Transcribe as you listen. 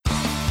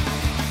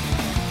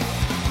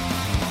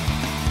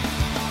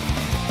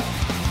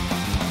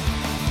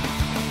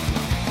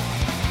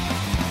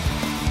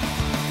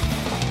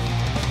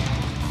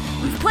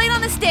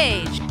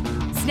stage.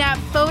 Snap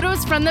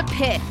photos from the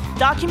pit.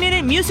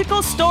 Documented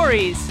musical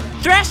stories.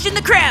 Thrashed in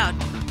the crowd.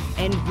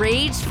 And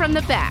raged from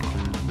the back.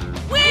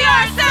 We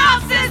are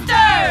Sound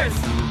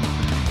Sisters!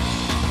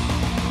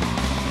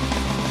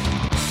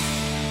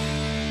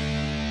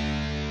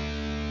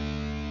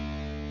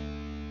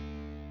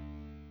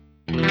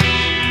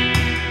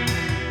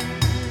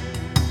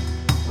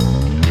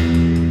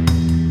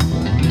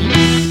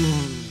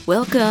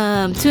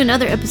 Welcome to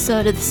another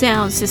episode of the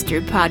Sound Sister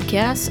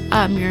Podcast.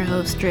 I'm your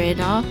host, Dre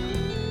Dahl.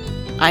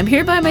 I'm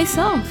here by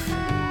myself.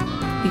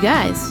 You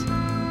guys,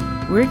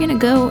 we're going to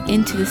go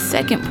into the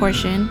second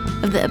portion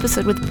of the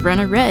episode with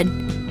Brenna Red.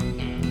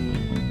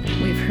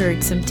 We've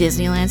heard some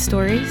Disneyland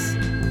stories.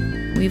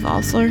 We've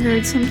also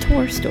heard some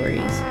tour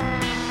stories.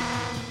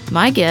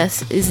 My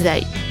guess is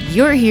that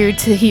you're here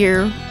to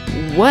hear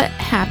what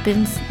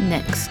happens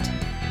next.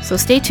 So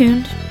stay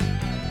tuned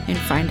and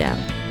find out.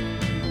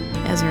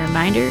 As a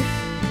reminder,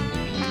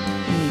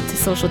 we need to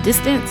social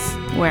distance,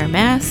 wear a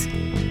mask,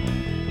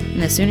 and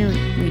the sooner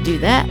we do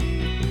that,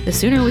 the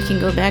sooner we can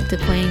go back to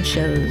playing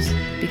shows,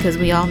 because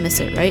we all miss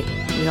it, right?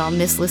 We all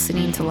miss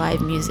listening to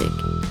live music.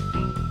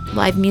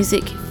 Live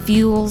music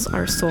fuels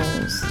our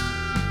souls.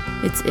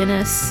 It's in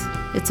us,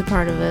 it's a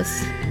part of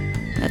us.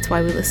 That's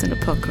why we listen to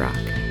punk rock.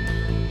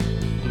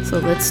 So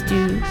let's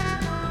do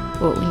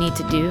what we need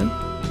to do,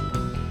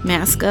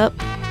 mask up,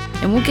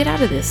 and we'll get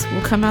out of this.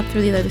 We'll come out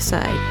through the other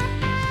side.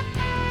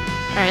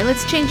 Alright,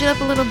 let's change it up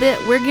a little bit.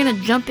 We're gonna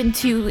jump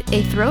into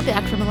a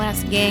throwback from the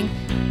Last Gang.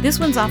 This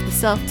one's off the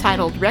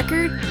self-titled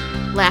record,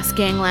 Last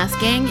Gang, Last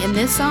Gang, and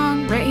this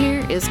song right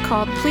here is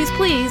called Please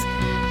Please,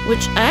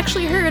 which I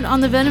actually heard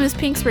on the Venomous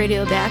Pinks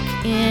radio back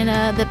in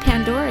the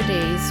Pandora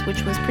days,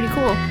 which was pretty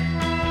cool.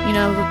 You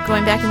know,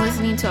 going back and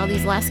listening to all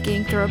these Last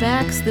Gang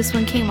throwbacks, this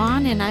one came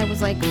on and I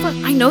was like, fuck,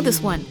 I know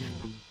this one.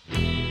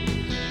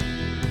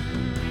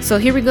 So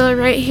here we go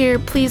right here,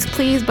 Please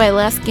Please by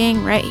Last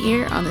Gang right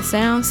here on the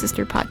Sound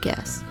Sister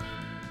Podcast.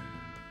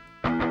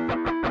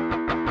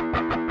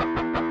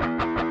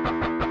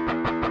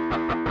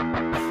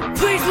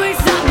 Please, please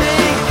stop me.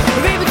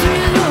 Read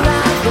between the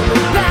lines, put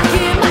me back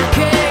in my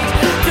cage.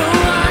 Don't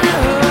wanna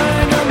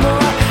hurt no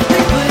more.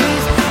 Please,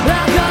 please,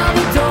 lock all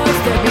the doors.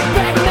 Take me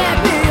back, make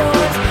me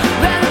yours.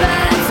 Better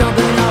bet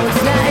something I would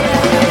say,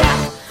 yeah.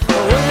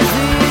 I wanna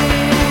see.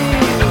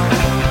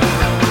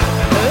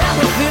 I've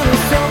been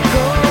feeling so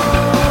cold.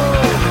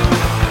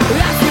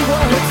 I see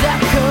what it's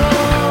that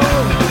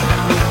cold.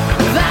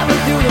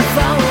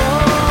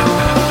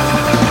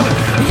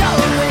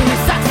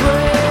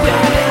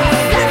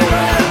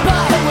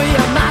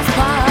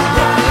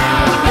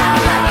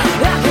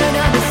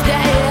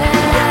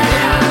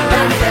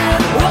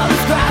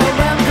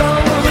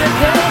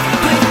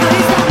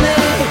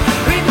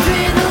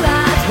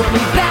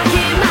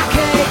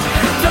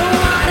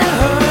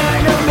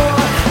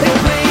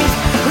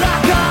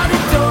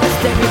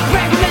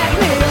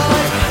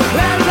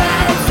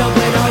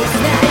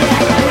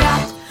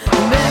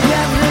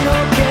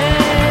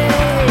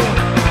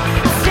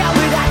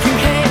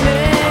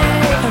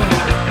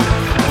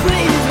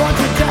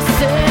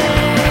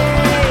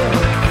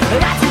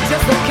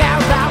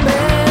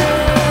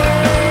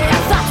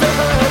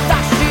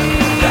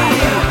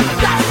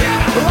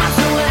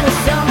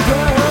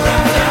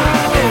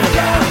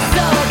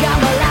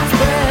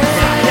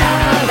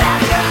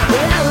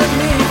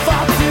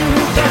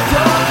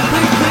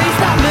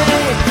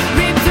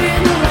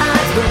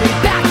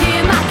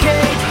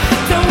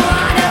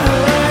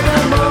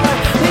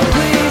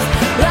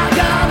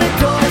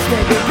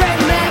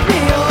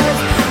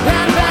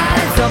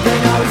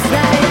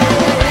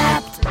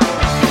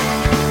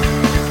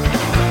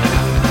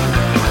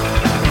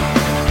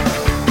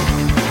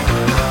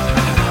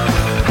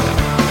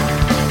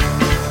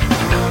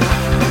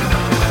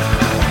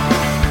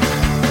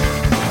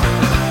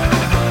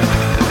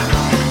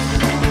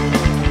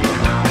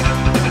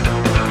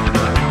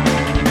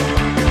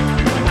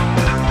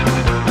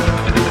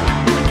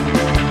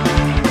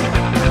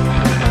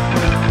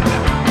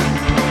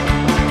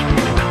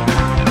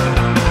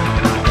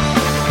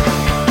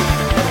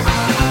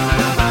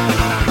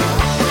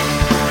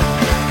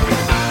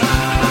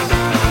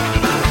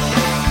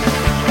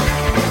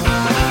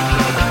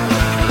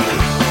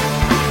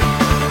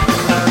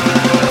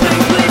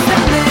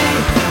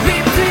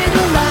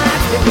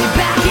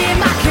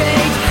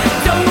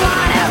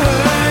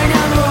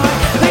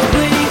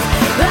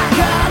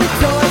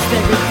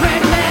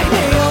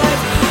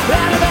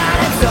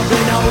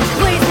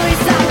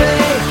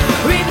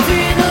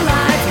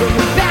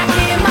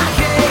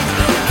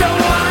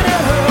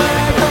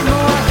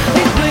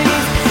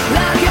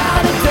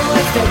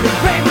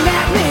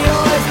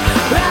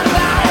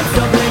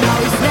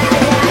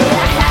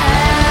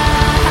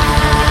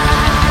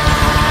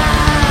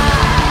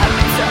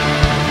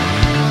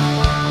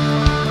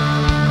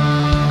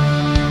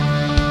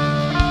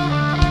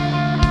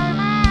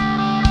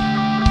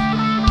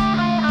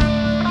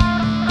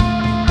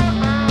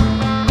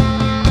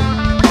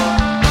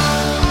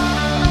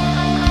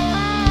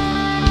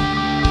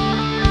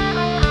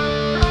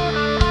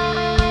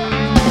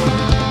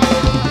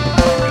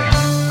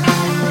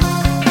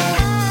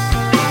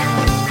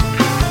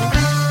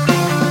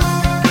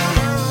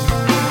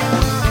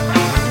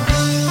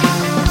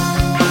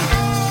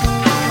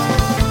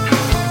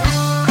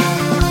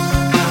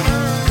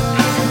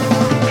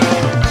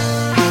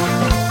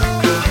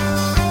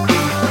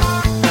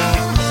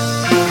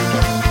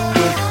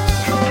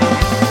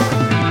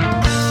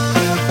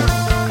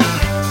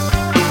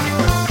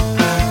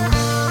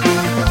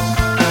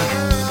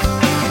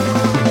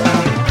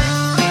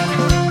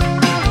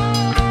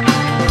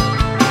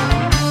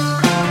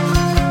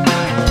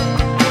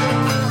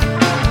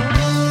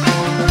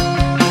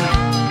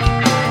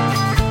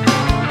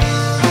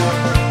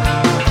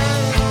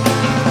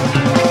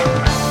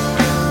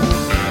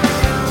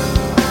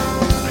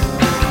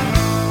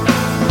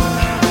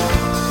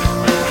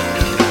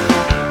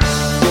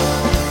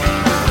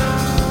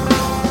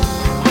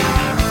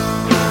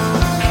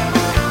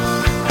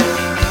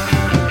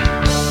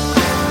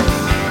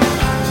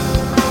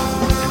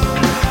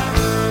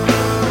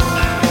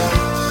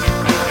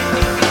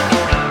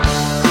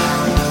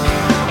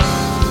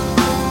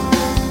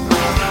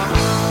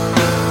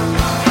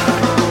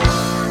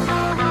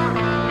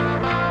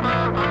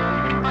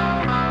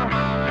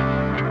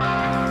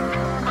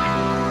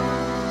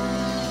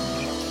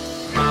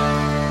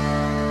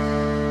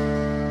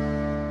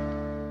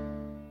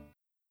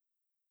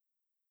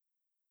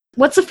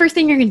 What's the first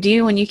thing you're gonna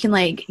do when you can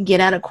like get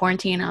out of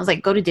quarantine? I was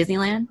like, go to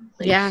Disneyland.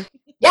 Like, Yeah.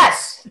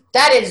 Yes,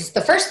 that is the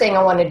first thing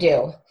I want to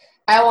do.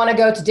 I want to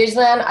go to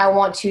Disneyland. I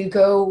want to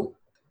go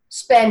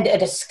spend a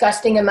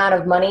disgusting amount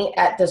of money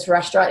at this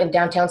restaurant in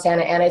downtown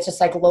Santa Ana. It's just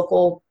like a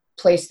local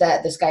place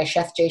that this guy,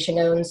 Chef Jason,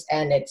 owns.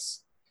 And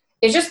it's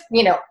just,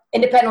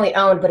 independently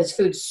owned, but his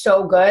food's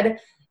so good.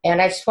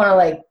 And I just want to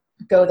like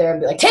go there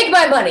and be like, take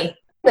my money.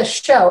 The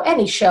show,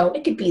 any show,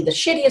 it could be the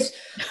shittiest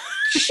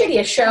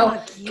show.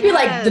 It could be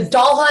like the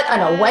Doll Hunt on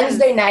a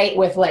Wednesday night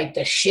with like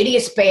the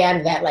shittiest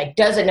band that like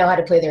doesn't know how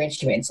to play their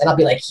instruments. And I'll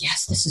be like,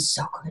 yes, this is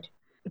so good.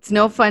 It's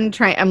no fun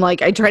trying. I'm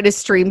like, I try to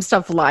stream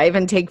stuff live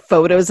and take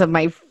photos of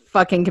my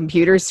fucking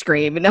computer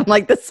screen. And I'm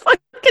like, this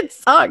fucking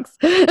sucks.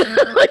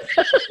 Like,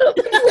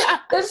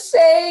 The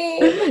same.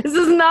 this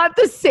is not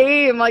the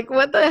same. Like,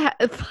 what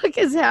the fuck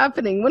is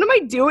happening? What am I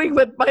doing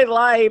with my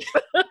life?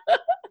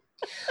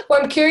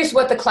 Well, I'm curious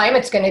what the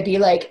climate's going to be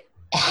like,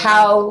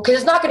 because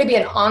it's not going to be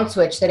an on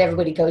switch that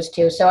everybody goes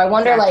to. So I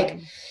wonder, like,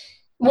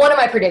 one of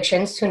my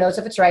predictions, who knows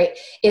if it's right,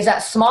 is that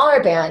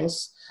smaller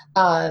bands,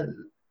 are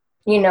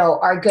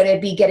going to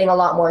be getting a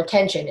lot more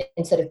attention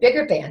instead of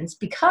bigger bands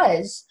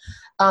because,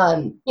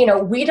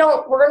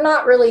 we're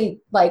not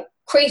really like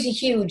crazy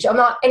huge. I'm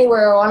not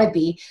anywhere I want to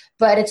be,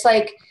 but it's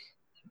like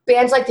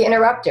bands like the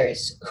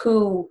Interrupters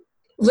who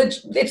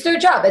it's their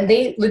job and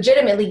they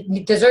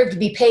legitimately deserve to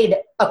be paid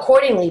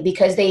accordingly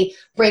because they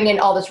bring in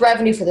all this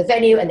revenue for the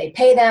venue and they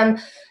pay them.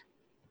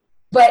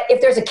 But if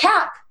there's a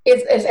cap,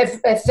 if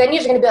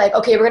venues are going to be like,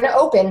 okay, we're going to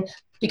open,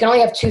 you can only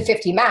have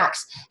 250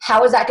 max.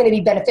 How is that going to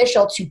be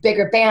beneficial to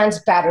bigger bands,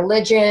 Bad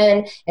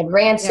Religion and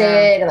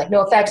Rancid and like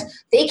NoFX?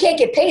 They can't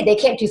get paid. They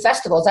can't do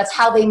festivals. That's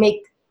how they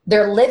make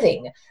their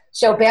living.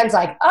 So bands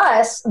like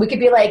us, we could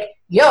be like,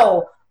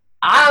 yo,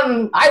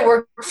 I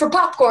work for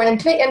popcorn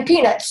and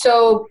peanuts.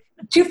 So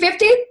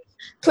 250,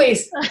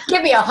 please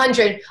give me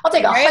 100. I'll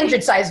take a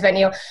 100 size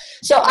venue.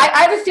 So I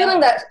have a feeling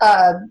that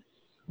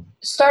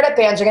startup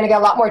bands are going to get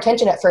a lot more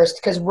attention at first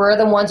because we're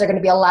the ones that are going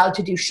to be allowed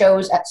to do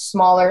shows at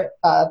smaller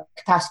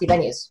capacity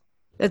venues.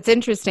 That's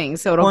interesting.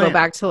 So it'll go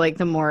back to like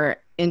the more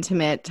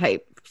intimate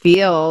type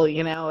feel,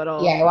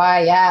 it'll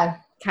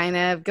kind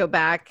of go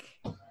back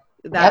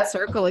that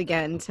circle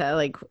again to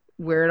like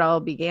where it all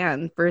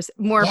began. First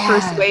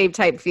wave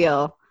type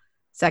feel,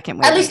 second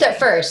wave. At least at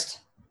first.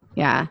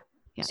 Yeah.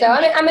 So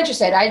I'm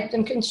interested. I'm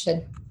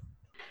interested.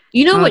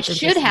 You know what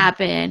should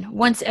happen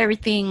once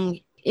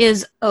everything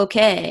is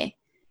okay?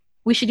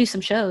 We should do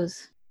some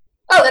shows.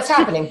 Oh, that's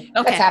happening.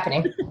 Okay. That's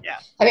happening. Yeah.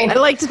 I mean, I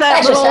liked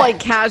that little like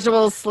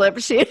casual slip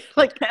sheet.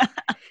 Like,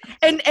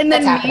 and then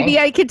That's maybe happening.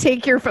 I could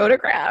take your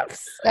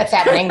photographs. That's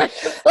happening.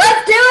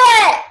 Let's do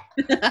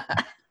it.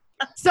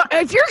 So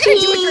if you're going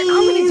to do it,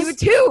 I'm going to do it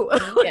too.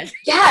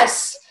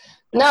 Yes.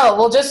 No,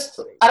 we'll just,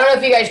 I don't know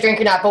if you guys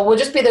drink or not, but we'll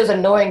just be those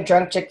annoying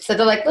drunk chicks that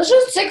they're like, let's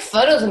just take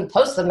photos and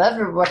post them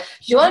everywhere. Do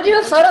you want to do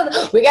a photo?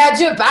 We got to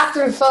do a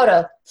bathroom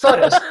photos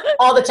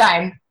all the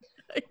time.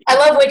 I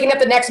love waking up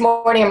the next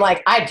morning. I'm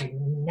like, I do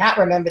not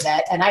remember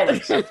that. And I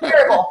look so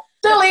terrible.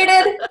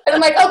 Deleted. And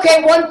I'm like,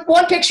 okay,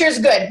 one picture is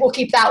good. We'll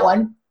keep that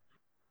one.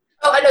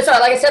 Oh, I know. Sorry.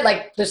 Like I said,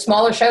 like the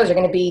smaller shows are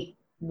going to be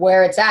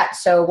where it's at.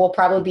 So we'll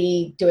probably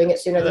be doing it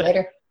sooner than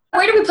later.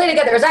 Where did we play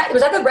together? Was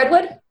that the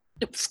Redwood?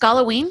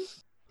 Scalloween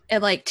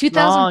at like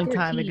 2014. Long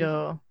time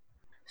ago.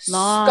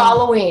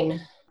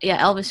 Scalloween.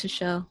 Yeah, Elvis's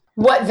show.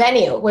 What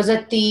venue? Was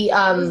it the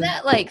Was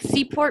that like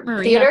Seaport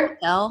Marina Theater?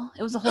 Hotel?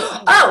 It was a whole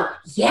thing. Oh,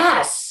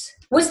 yes.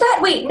 Was that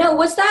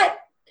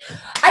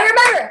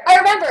I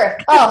remember.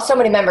 Oh, so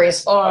many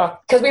memories. Oh,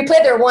 because we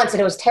played there once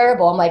and it was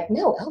terrible. I'm like,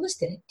 no, Elvis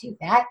didn't do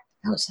that.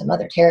 That was some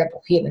other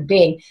terrible human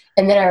being.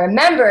 And then I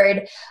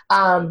remembered,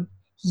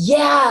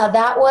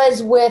 that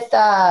was with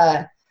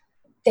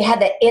they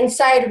had the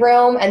inside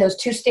room and those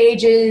two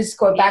stages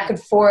going back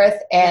and forth,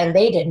 and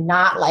they did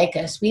not like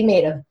us.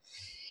 It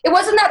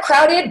wasn't that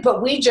crowded,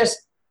 but we just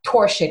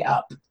tore shit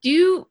up. Do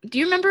you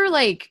remember,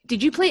 like,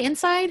 did you play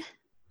inside?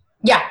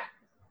 Yeah.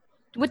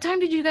 What time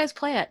did you guys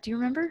play at? Do you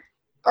remember?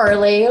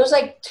 Early. It was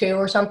like 2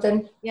 or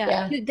something.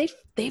 Yeah. Dude,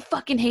 they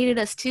fucking hated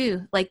us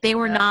too. Like they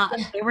were not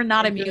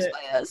amused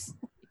by us.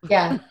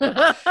 Yeah.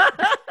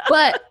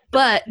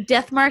 But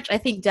Death March, I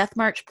think Death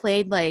March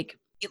played like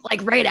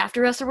right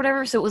after us or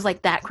whatever, so it was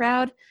like that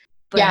crowd.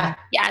 But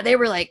yeah, they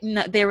were like,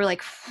 no,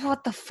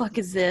 what the fuck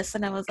is this?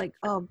 And I was like,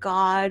 oh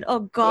god.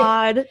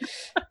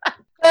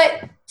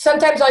 But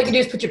sometimes all you can do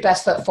is put your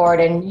best foot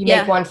forward, and you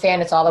make one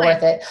fan, it's all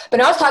worth it.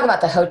 But I was talking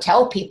about the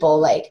hotel people.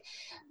 Like,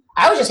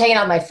 I was just hanging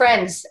out with my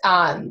friends.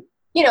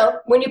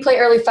 When you play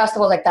early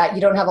festivals like that,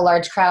 you don't have a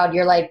large crowd.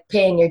 You're like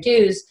paying your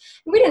dues.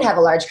 We didn't have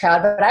a large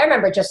crowd, but I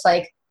remember just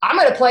like, I'm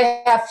going to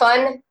play, have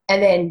fun,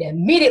 and then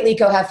immediately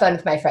go have fun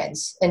with my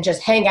friends and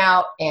just hang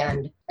out.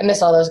 And I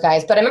miss all those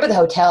guys. But I remember the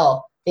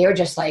hotel. They were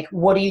just like,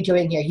 what are you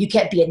doing here? You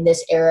can't be in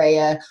this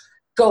area.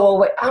 Go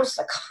away. I was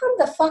like, calm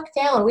the fuck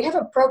down. We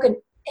haven't broken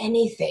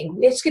anything.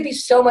 This could be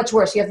so much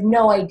worse. You have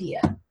no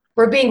idea.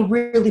 We're being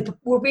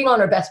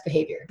on our best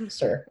behavior,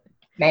 sir,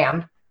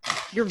 ma'am.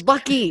 You're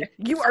lucky.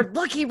 You are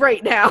lucky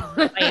right now.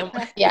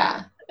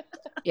 Yeah.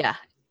 Yeah.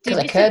 Because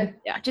I could.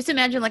 Yeah, just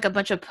imagine like a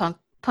bunch of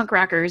punk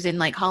rockers in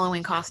like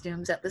Halloween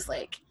costumes at this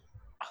like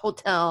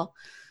hotel.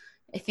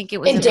 I think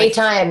it was in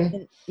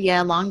daytime.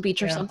 Like, Long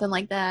Beach or something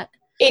like that.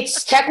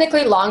 It's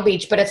technically Long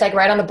Beach, but it's like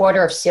right on the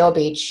border of Seal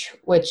Beach,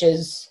 which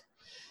is,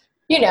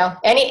 you know,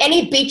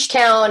 any beach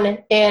town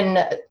in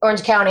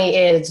Orange County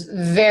is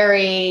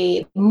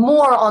very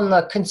more on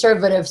the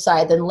conservative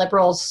side than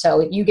liberals, so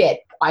you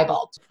get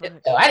eyeballed.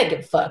 So I didn't give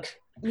a fuck.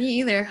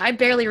 Me either. I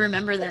barely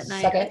remember that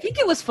night. I think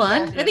it was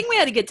fun. I think we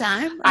had a good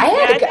time. I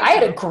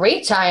had a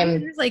great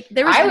time.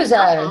 I was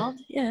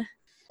yeah.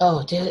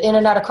 Oh, dude,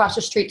 In-N-Out across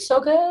the street, so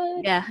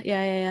good.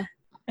 Yeah.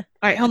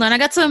 All right, hold on.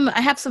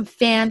 I have some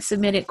fan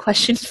submitted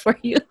questions for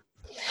you.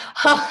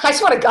 I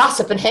just want to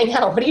gossip and hang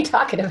out. What are you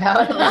talking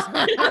about?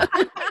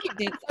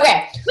 Okay,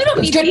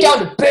 let's get down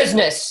to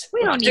business.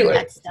 We don't need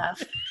that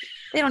stuff.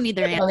 They don't need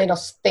their answer. They don't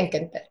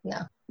stinking thing. No.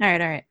 All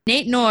right.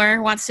 Nate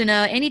Knorr wants to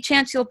know, any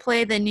chance you'll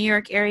play the New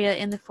York area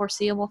in the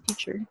foreseeable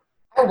future?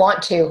 I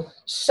want to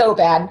so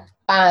bad.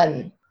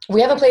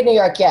 We haven't played New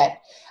York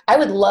yet. I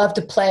would love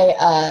to play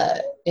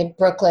in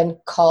Brooklyn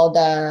called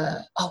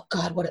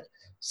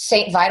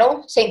St.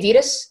 Vitus, I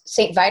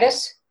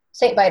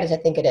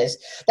think it is.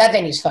 That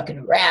venue's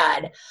fucking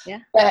rad.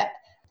 Yeah. But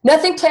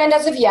nothing planned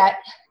as of yet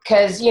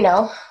because, you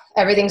know,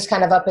 everything's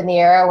kind of up in the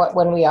air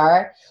when we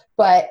are.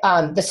 But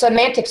the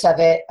semantics of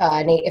it,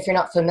 Nate, if you're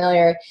not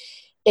familiar,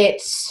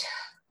 it's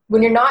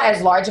when you're not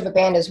as large of a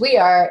band as we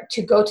are,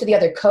 to go to the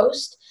other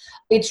coast,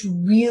 it's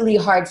really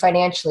hard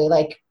financially.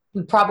 Like,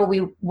 we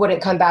probably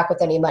wouldn't come back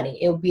with any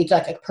money. It would be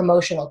like a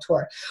promotional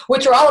tour,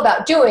 which we're all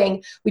about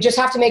doing. We just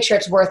have to make sure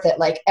it's worth it.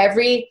 Like,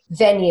 every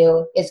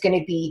venue is going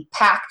to be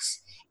packed,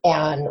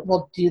 and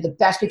we'll do the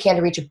best we can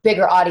to reach a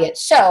bigger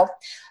audience. So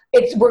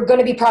we're going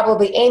to be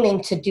probably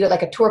aiming to do it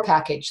like a tour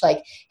package.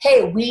 Like,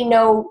 hey, we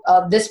know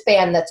of this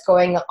band that's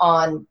going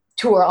on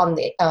tour on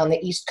the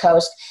East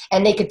Coast,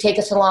 and they could take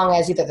us along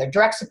as either their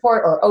direct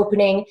support or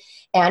opening.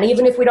 And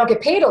even if we don't get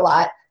paid a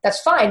lot,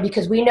 that's fine,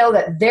 because we know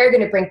that they're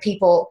going to bring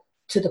people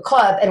to the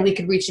club and we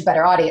could reach a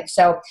better audience.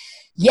 So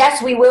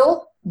yes, we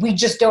will. We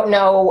just don't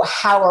know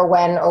how or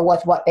when or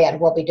with what band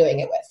we'll be doing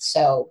it with.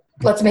 So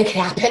let's make it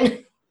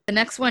happen. The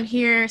next one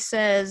here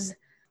says,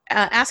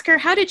 ask her,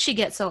 how did she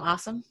get so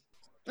awesome?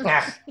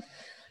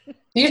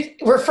 You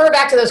refer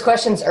back to those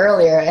questions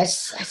earlier.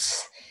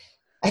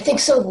 I think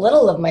so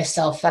little of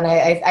myself, and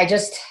I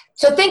just,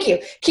 so thank you.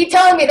 Keep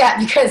telling me that,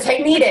 because I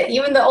need it.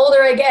 Even the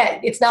older I get,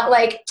 it's not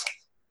like,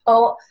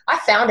 oh, I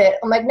found it.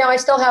 I'm like, no, I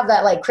still have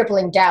that like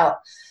crippling doubt.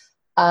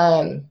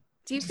 Do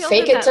you feel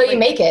fake it till you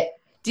make it?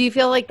 Do you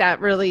feel like that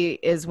really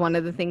is one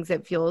of the things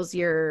that fuels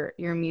your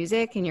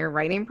music and your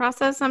writing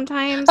process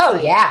sometimes? Oh,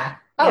 yeah.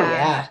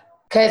 Yeah.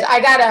 Because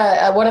I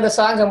got one of the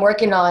songs I'm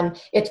working on,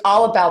 it's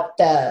all about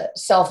the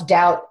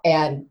self-doubt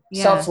and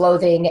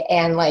self-loathing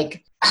and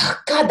like, oh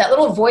God, that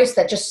little voice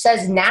that just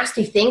says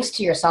nasty things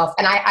to yourself.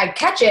 And I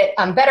catch it.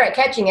 I'm better at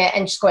catching it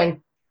and just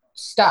going,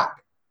 stop,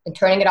 and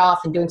turning it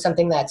off and doing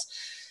something that's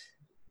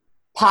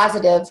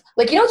positive.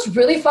 Like, you know, it's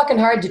really fucking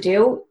hard to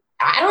do.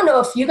 I don't know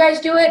if you guys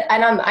do it,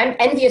 and I'm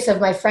envious of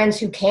my friends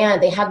who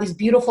can. They have these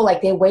beautiful,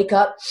 like, they wake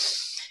up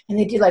and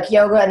they do like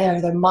yoga and they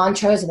have their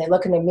mantras and they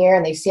look in the mirror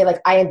and they say like,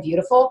 I am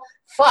beautiful.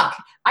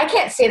 Fuck, I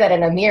can't say that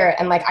in a mirror,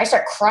 and like I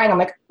start crying. I'm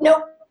like,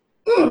 no,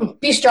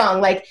 be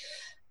strong. Like,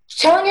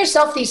 telling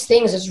yourself these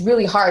things is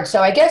really hard.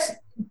 So I guess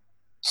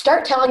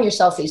start telling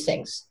yourself these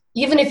things,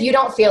 even if you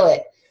don't feel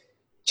it.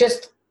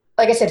 Just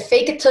like I said,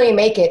 fake it till you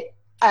make it.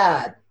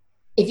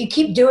 If you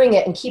keep doing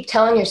it and keep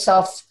telling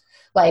yourself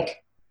like,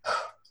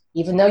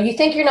 even though you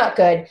think you're not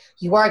good,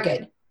 you are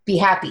good. Be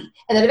happy.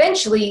 And then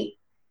eventually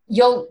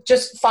you'll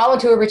just fall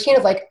into a routine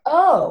of like,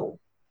 oh,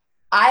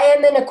 I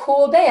am in a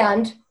cool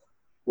band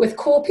with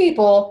cool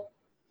people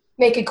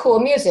making cool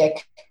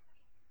music.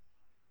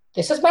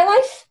 This is my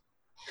life.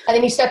 And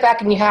then you step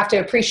back and you have to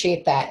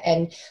appreciate that.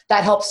 And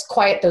that helps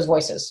quiet those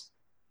voices.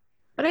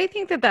 But I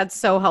think that that's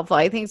so helpful.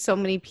 I think so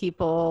many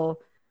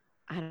people,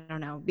 I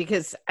don't know,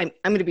 because I'm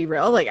going to be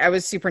real. Like, I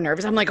was super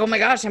nervous. I'm like, oh my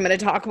gosh, I'm going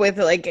to talk with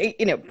like,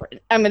 you know,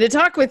 I'm going to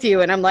talk with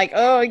you. And I'm like,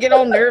 oh, I get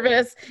all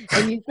nervous.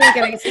 And you think,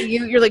 and I see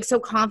you, you're like so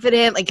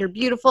confident, like you're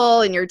beautiful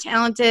and you're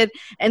talented.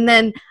 And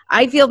then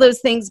I feel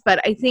those things,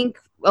 but I think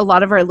a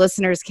lot of our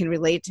listeners can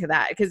relate to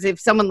that, because if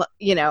someone,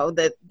 you know,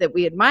 that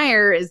we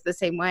admire is the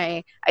same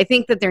way, I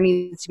think that there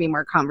needs to be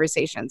more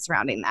conversation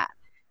surrounding that,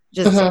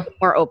 just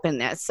more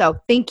openness. So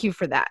thank you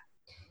for that.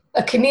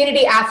 A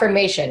community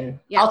affirmation.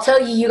 Yeah. I'll tell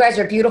you, you guys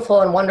are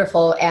beautiful and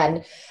wonderful,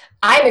 and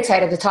I'm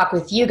excited to talk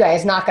with you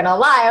guys, not gonna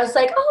lie. I was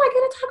like, oh, I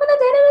gotta talk with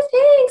Adana,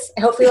 thanks.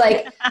 And hopefully,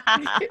 like,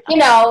 you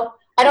know,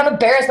 I don't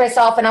embarrass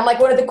myself, and I'm like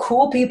one of the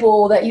cool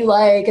people that you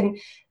like. And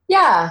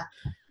yeah,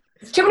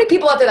 there's too many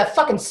people out there that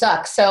fucking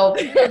suck. So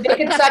if they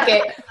can suck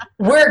it,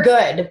 we're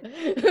good.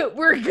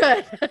 We're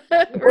good.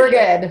 We're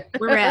good.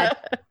 We're rad.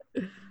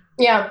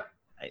 Yeah.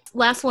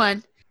 Last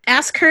one.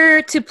 Ask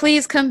her to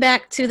please come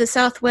back to the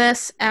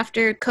Southwest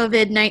after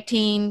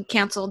COVID-19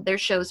 canceled their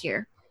shows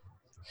here.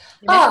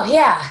 Oh,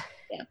 yeah.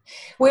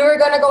 We were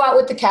going to go out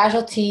with the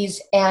Casualties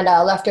and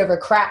Leftover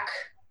Crack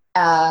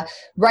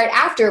right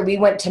after we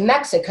went to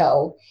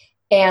Mexico.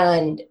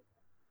 And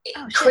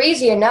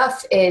crazy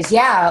enough is,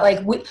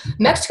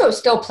 Mexico is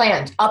still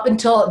planned up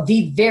until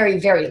the very,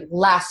 very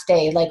last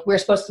day. Like, we were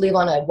supposed to leave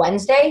on a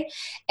Wednesday,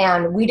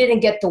 and we didn't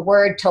get the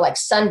word till like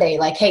Sunday,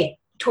 like, hey,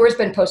 tour's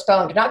been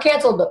postponed. Not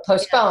canceled, but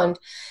postponed.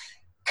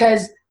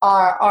 Because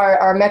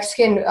our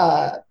Mexican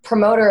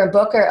promoter and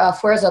booker,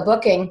 Fuerza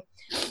Booking,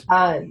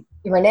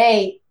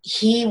 Renee,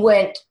 he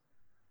went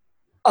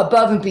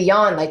above and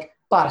beyond, like,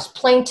 bought us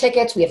plane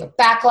tickets. We have a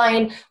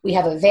backline. We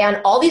have a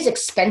van. All these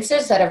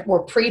expenses that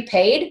were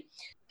prepaid.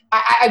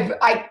 I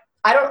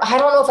don't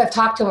know if I've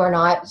talked to him or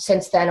not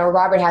since then, or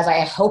Robert has.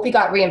 I hope he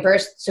got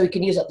reimbursed so he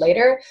can use it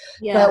later.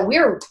 Yeah. But we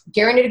were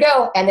guaranteed to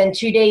go. And then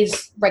 2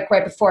 days right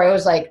before, it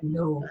was like,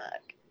 no.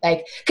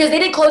 Like, because they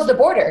didn't close the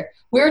border.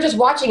 We were just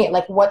watching it,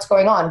 like, what's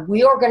going on.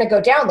 We are going to go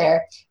down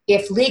there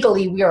if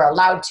legally we are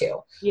allowed to.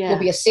 Yeah. We'll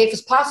be as safe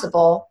as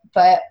possible,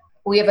 but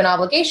we have an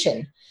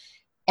obligation.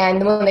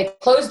 And when they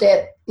closed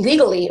it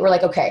legally, we're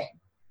like, okay,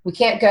 we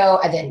can't go.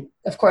 And then,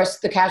 of course,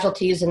 the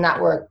casualties and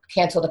that were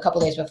canceled a couple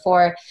days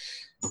before.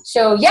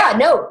 So,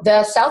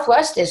 the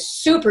Southwest is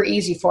super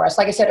easy for us.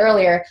 Like I said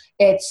earlier,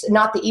 it's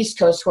not the East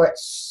Coast where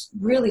it's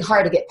really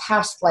hard to get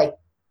past. Like,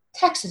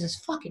 Texas is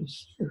fucking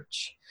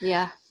huge.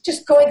 Yeah.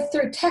 Just going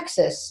through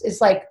Texas is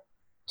like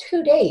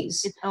 2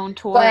 days. Its own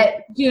tour.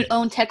 But your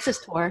own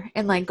Texas tour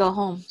and, like, go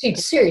home. Dude,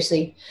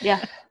 seriously.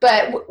 Yeah.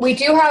 But we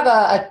do have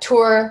a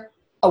tour,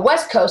 a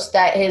West Coast,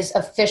 that is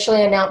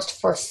officially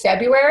announced for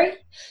February.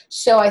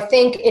 So I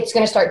think it's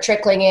going to start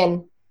trickling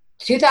in.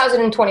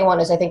 2021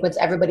 is, I think, what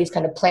everybody's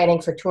kind of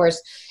planning for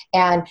tours.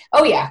 And,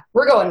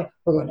 we're going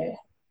to,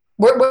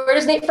 where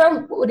is Nate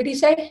from? What did he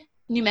say?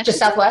 New Mexico. Just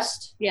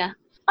Southwest? Yeah.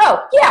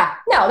 Oh, yeah.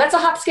 No, that's a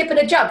hop, skip, and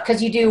a jump,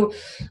 because either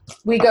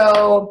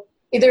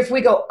if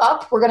we go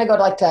up, we're going to go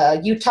to, like, to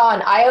Utah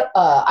and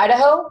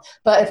Idaho.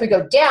 But if we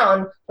go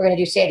down, we're going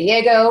to do San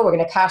Diego. We're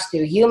going to pass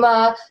through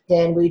Yuma.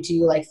 Then we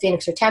do, like,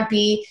 Phoenix or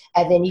Tempe.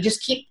 And then you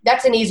just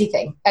that's an easy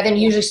thing. And then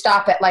you usually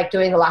stop at, like,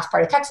 doing the last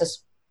part of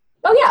Texas.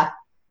 Oh, yeah.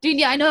 Dude,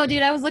 yeah, I know,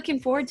 dude. I was looking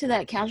forward to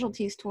that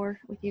Casualties tour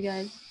with you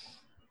guys.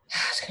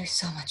 It's going to be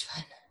so much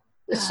fun.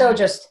 It's so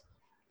just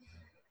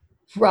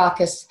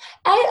raucous.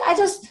 I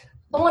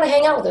want to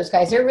hang out with those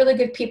guys. They're really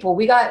good people.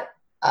 We got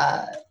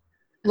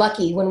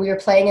lucky when we were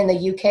playing in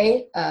the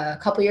UK a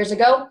couple years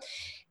ago.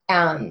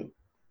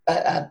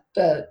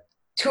 The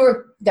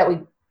tour that we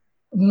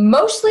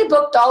mostly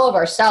booked all of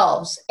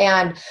ourselves.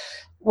 And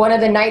one of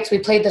the nights we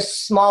played this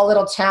small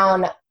little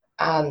town.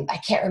 I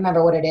can't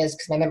remember what it is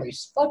because my memory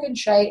is fucking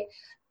shite.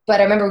 But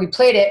I remember we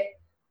played it.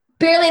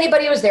 Barely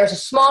anybody was there. It was a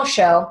small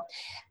show.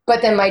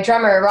 But then my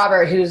drummer,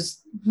 Robert,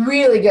 who's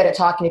really good at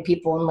talking to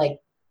people and, like,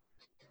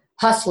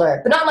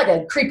 hustler, but not like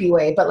a creepy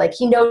way, but, like,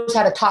 he knows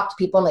how to talk to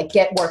people and, like,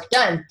 get work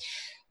done.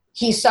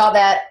 He saw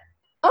that,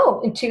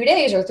 in 2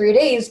 days or 3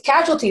 days,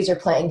 Casualties are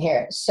playing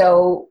here.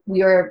 So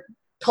we were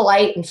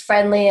polite and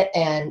friendly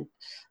and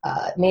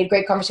made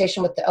great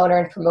conversation with the owner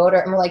and promoter.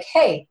 And we're like,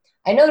 hey,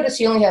 I noticed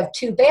you only have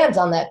 2 bands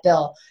on that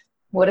bill.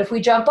 What if we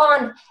jump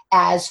on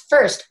as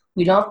first?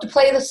 We don't have to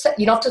play the set.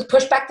 You don't have to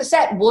push back the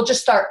set. We'll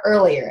just start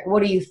earlier.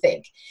 What do you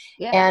think?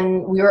 Yeah.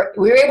 And we were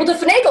able to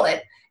finagle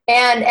it.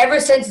 And ever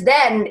since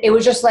then, it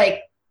was just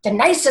like the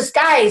nicest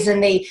guys.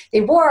 And they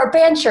wore our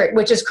band shirt,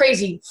 which is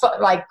crazy,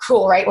 like,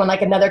 cool, right? When,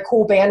 like, another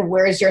cool band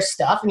wears your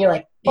stuff and you're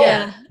like,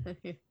 yeah,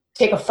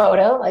 take a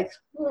photo. Like,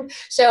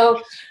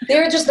 so they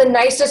were just the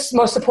nicest,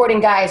 most supporting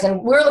guys.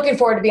 And we were looking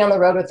forward to be on the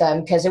road with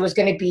them because it was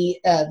going to be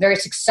a very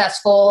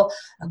successful,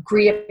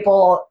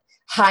 agreeable,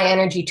 high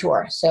energy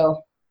tour.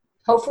 So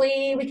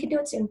hopefully we can do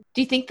it soon.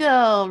 Do you think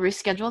they'll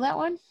reschedule that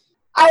one?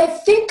 I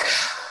think,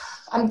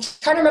 I'm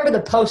trying to remember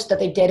the post that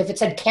they did, if it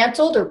said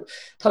canceled or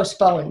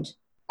postponed.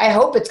 I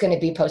hope it's going to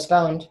be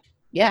postponed.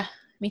 Yeah,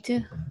 me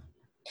too.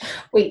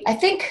 Wait, I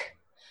think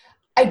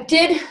I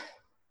did.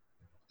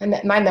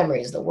 My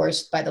memory is the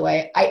worst, by the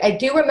way. I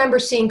do remember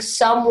seeing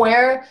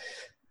somewhere,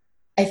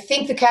 I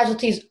think the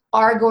Casualties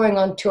are going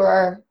on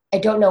tour. I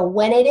don't know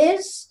when it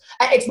is.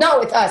 It's not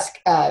with us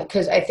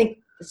because I think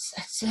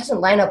it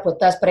doesn't line up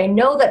with us, but I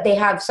know that they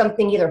have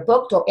something either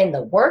booked or in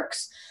the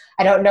works.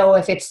 I don't know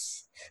if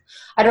it's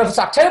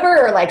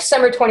October or, like,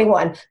 summer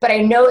 21, but I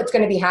know it's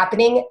going to be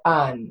happening.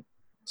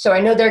 So I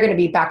know they're going to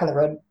be back on the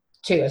road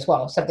too as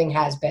well. Something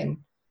has been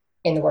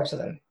in the works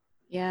with them.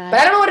 Yeah. But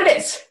I don't know what it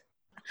is.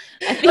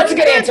 That's a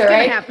good answer,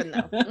 right? Happen,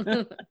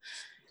 though.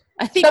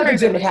 I think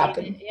something's going to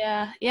happen.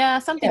 Yeah,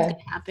 something's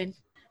going to happen.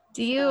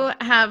 Do you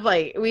have,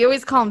 like, we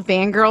always call them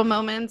fangirl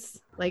moments?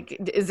 Like,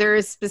 is there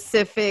a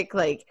specific,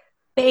 like,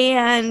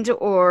 band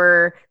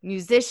or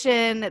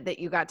musician that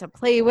you got to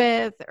play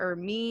with or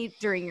meet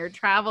during your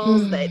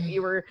travels that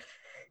you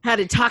had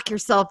to talk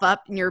yourself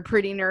up and you're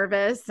pretty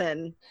nervous?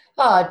 And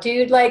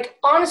dude, like,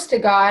 honest to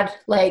God,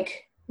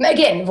 like,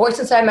 again, voice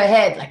inside my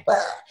head, like,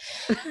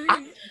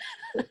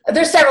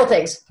 there's several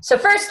things. So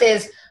first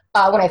is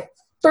when I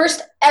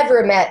first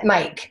ever met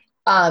Mike,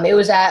 it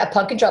was at a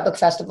Punk and Drublic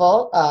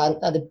festival.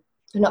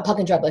 Not Punk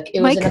and Drublic. It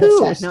was another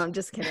fest. No, I'm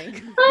just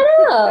kidding.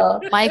 I know.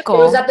 Michael.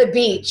 It was at the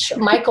beach.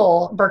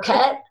 Michael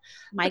Burkett.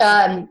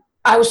 Michael.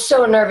 I was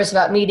so nervous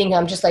about meeting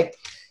him. Just like,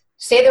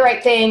 say the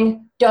right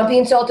thing. Don't be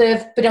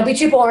insultive, but don't be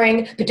too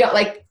boring. But don't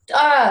like,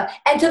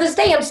 And to this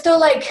day, I'm still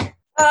like,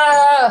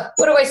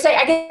 what do I say?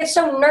 I get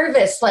so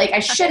nervous. Like, I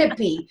shouldn't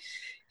be.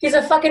 He's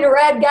a fucking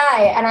rad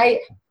guy. And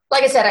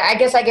like I said, I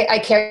guess I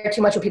care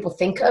too much what people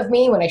think of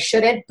me when I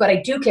shouldn't, but I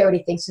do care what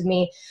he thinks of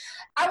me.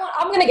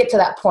 I'm going to get to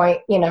that point,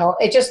 you know.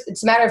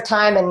 It's a matter of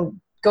time and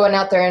going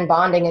out there and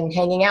bonding and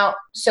hanging out.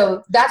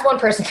 So that's one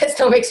person that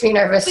still makes me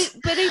nervous.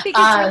 But I think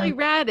it's really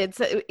rad.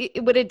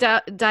 What it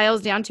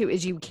dials down to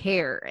is you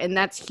care, and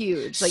that's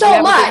huge. Like,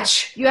 so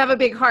much. You have a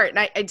big heart, and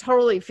I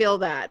totally feel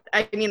that.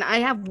 I mean, I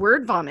have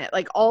word vomit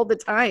like all the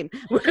time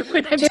when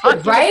I'm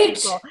talking to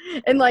people.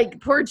 And like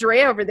poor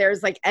Dre over there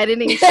is like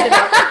editing shit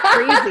out like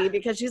crazy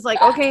because she's like,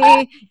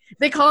 okay,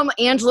 they call him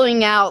Angela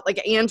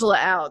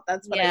out.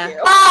 That's what I do.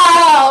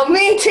 Oh,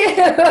 me too.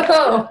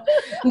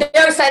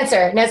 No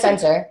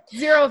censor.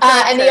 Zero.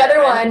 And the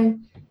other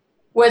one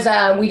was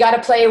we got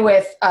to play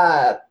with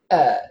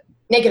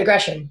Naked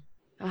Aggression.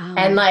 Oh.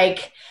 And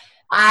like,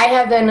 I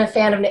have been a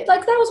fan of like,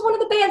 that was one of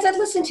the bands I'd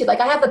listened to. Like,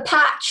 I have the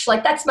patch,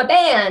 like that's my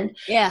band.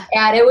 Yeah.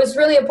 And it was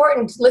really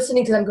important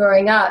listening to them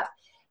growing up.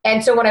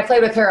 And so when I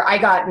played with her, I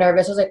got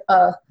nervous. I was like,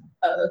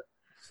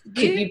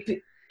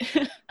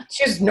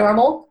 she was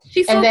normal.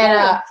 She's so and then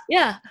cool.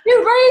 Yeah.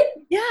 Dude, right?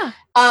 Yeah.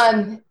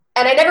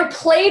 And I never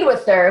played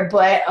with her,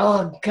 but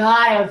oh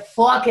God, I'd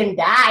fucking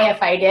die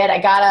if I did. I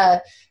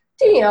gotta,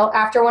 you know,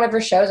 after one of her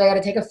shows, I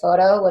gotta take a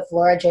photo with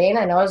Laura Jane,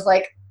 and I was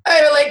like,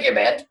 I like your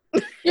band.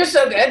 You're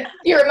so good.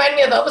 You remind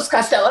me of Elvis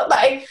Costello.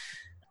 Bye.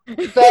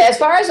 But as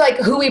far as like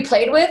who we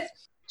played with,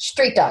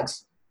 Street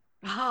Dogs.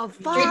 Oh,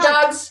 fuck. Street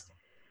Dogs.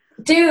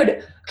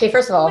 Dude. Okay,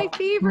 first of all,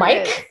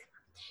 Mike.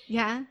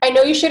 Yeah. I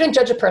know you shouldn't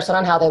judge a person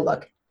on how they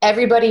look.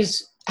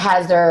 Everybody's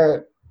has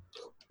their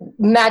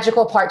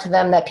magical part to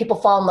them that people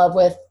fall in love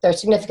with, their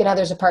significant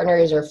others or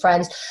partners or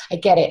friends. I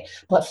get it.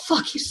 But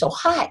fuck, he's so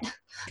hot.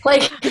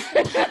 Like,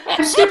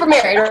 I'm super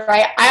married,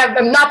 right?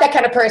 I'm not that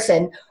kind of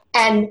person.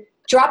 And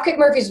Dropkick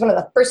Murphys is one of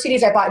the first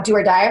CDs I bought, Do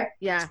or Die.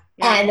 Yeah.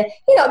 And,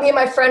 you know, me and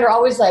my friend are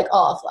always like,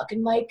 oh,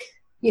 fucking Mike,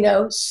 you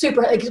know,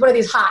 super, like, he's one of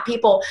these hot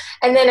people.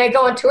 And then I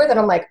go on tour, then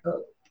I'm like,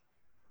 oh,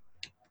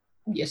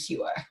 yes,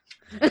 you are.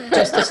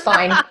 Just as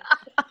fine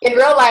in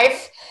real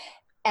life.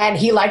 And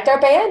he liked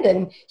our band,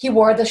 and he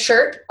wore the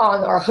shirt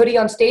on our hoodie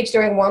on stage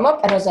during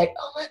warm-up. And I was like,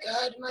 oh my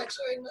God, Mike's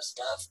wearing my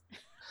stuff.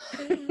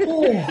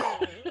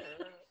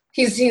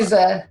 He's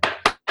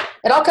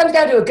it all comes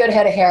down to a good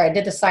head of hair. I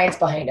did the science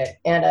behind it.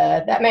 And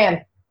that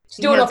man, he's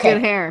doing okay.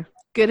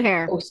 Good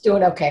hair. Oh, he's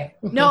doing okay.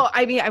 No,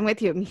 I mean, I'm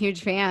with you. I'm a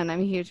huge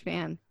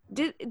fan.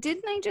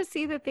 Didn't I just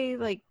see that they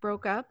like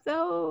broke up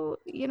though,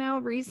 you know,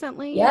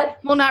 recently? Yeah.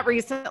 Well, not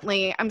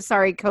recently. I'm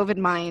sorry, COVID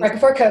mind. Right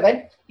before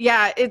COVID.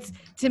 Yeah, it's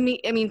to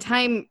me, I mean,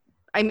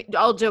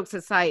 all jokes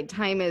aside,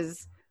 time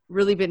has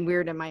really been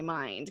weird in my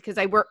mind because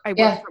I work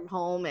from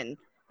home and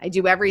I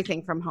do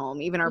everything from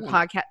home, even our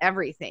podcast,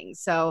 everything.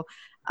 So,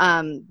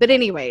 but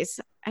anyways,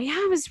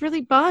 I was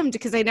really bummed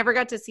because I never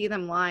got to see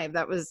them live.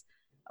 That was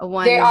a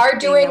one. They are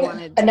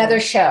doing another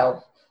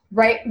show.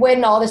 Right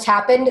when all this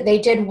happened, they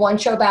did one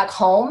show back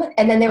home,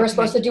 and then they were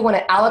supposed to do one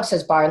at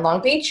Alex's bar in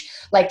Long Beach,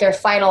 like their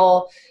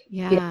final,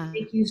 you know,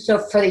 thank you so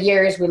for the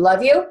years, we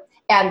love you.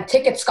 And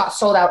tickets got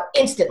sold out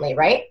instantly,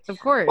 right? Of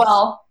course.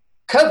 Well,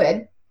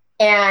 COVID,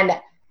 and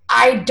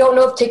I don't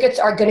know if tickets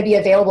are going to be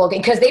available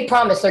again because they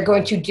promised they're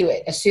going to do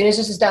it. As soon as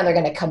this is done, they're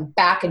going to come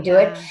back and do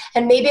it.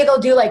 And maybe they'll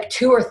do like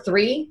 2 or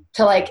 3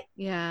 to like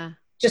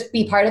just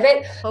be part of it.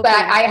 Okay. But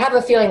I have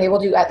a feeling they will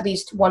do at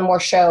least one more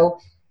show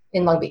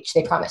in Long Beach.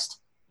 They promised.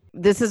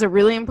 This is a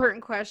really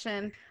important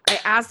question. I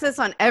ask this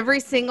on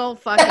every single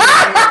fucking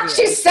interview.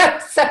 She's so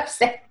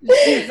sad.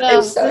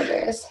 I'm so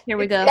nervous. Here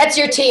we go. That's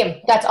your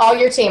team. That's all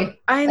your team.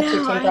 I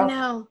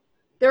know.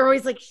 They're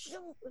always like,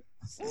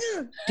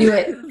 do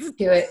it.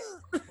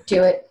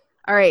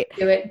 All right.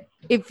 Do it.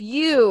 If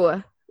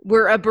you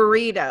were a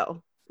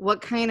burrito,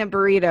 what kind of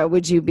burrito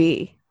would you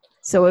be?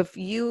 So if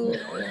you,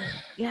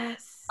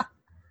 yes.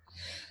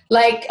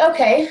 Like,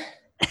 okay.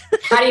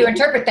 How do you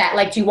interpret that?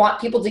 Like, do you want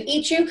people to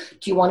eat you?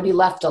 Do you want to be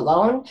left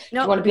alone? Nope. Do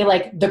you want to be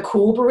like the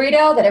cool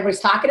burrito that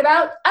everybody's talking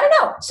about? I don't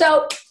know.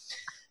 So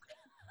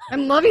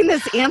I'm loving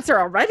this answer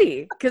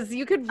already because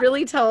you could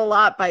really tell a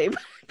lot by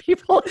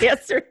people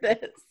answer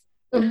this.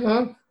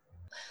 Mm-hmm.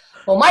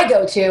 Well, my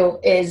go-to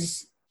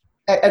is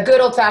a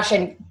good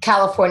old-fashioned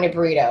California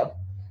burrito.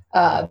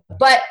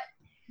 But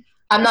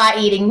I'm not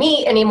eating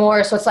meat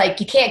anymore, so it's like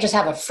you can't just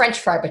have a French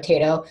fry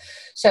potato.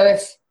 So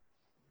if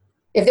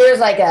there's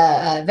like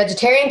a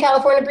vegetarian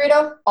California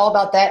burrito, all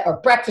about that, or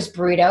breakfast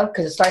burrito,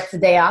 because it starts the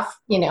day off,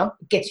 you know,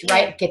 gets you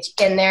right, gets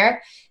you in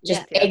there,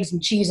 just eggs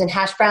and cheese and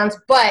hash browns.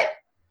 But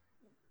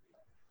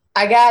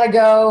I gotta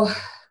go, God,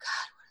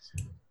 what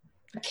is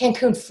it?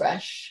 Cancun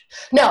Fresh.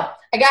 No,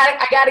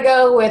 I gotta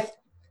go with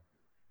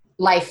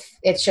life.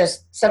 It's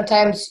just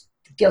sometimes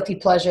guilty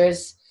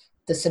pleasures,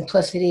 the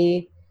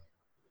simplicity,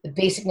 the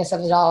basicness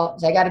of it all.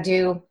 So I gotta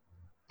do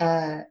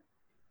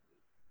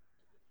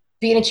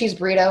bean and cheese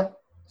burrito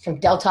from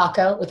Del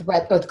Taco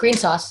with green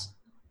sauce.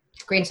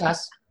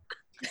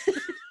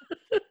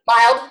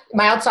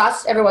 mild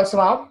sauce every once in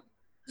a while.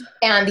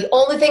 And the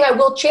only thing I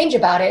will change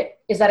about it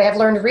is that I have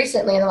learned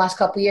recently in the last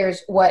couple of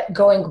years what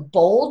going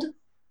bold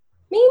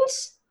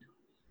means.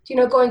 Do you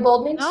know what going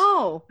bold means?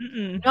 No.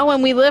 No,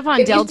 when we live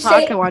on Del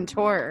Taco on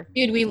tour.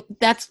 Dude,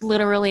 that's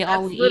literally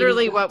all we eat.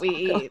 Literally what we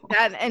eat.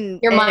 That and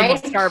your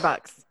mind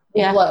Starbucks.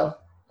 Will blow.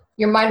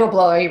 Your mind will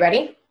blow. Are you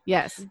ready?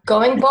 Yes.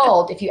 Going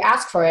bold, if you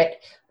ask for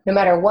it, no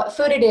matter what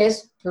food it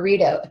is,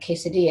 burrito, a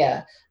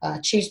quesadilla, a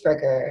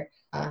cheeseburger,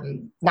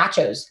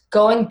 nachos,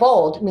 going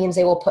bold means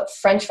they will put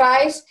French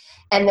fries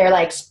and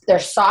their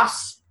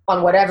sauce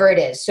on whatever it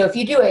is. So if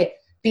you do a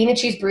bean and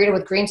cheese burrito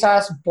with green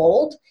sauce,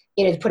 bold,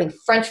 it is putting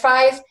French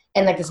fries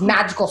and like this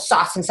magical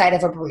sauce inside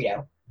of a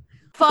burrito.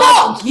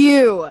 Fuck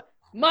you.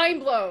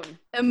 Mind blown.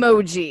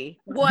 Emoji.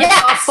 What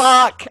the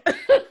fuck?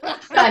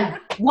 Done.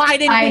 Why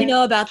didn't we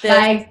know about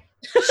this?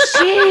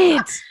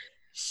 Shit.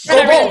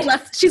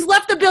 She's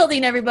left the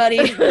building,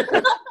 everybody.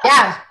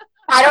 Yeah.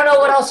 I don't know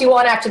what else you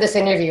want after this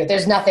interview.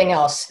 There's nothing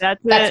else. That's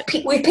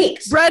it. We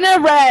peaked.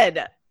 Brenna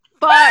Red.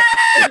 Fuck.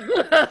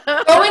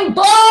 Going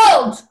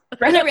bold.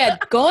 Brenna Red.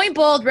 Going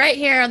bold right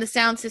here on the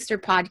Sound Sister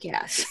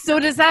podcast. So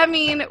does that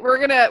mean we're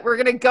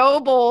gonna go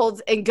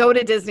bold and go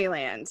to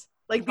Disneyland?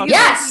 Like these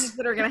are things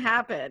that are gonna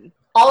happen.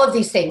 All of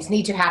these things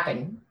need to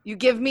happen. You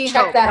give me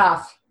Check hope. that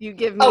off. You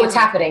give me it's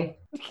happening.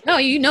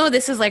 No,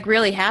 this is like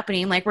really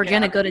happening. Like we're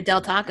gonna go to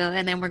Del Taco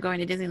and then we're going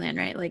to Disneyland,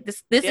 right? Like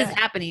this is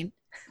happening.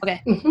 Okay.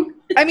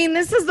 I mean,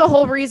 this is the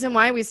whole reason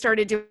why we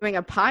started doing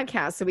a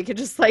podcast, so we could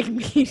just like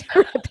meet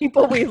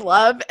people we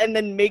love and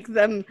then make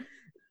them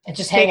and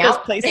just hang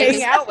out with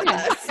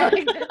us.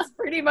 Like, that's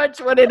pretty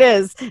much what it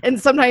is. And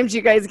sometimes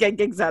you guys get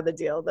gigs out of the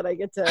deal that I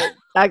get to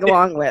tag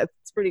along with.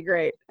 It's pretty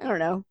great. I don't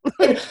know.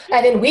 And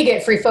then we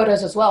get free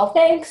photos as well.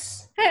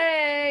 Thanks.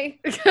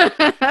 Hey.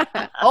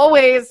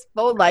 Always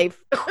bold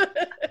life.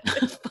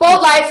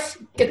 Bold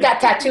life. Get that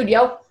tattooed,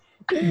 yo.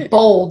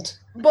 Bold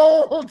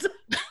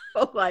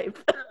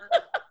life.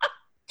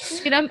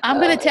 Dude, I'm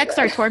going to text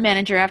our tour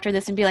manager after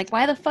this and be like,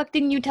 why the fuck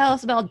didn't you tell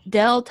us about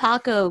Del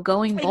Taco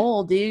going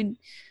bold, dude?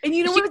 And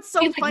you know what's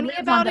so funny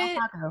about it?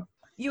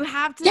 You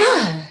have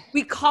to,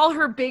 we call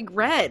her Big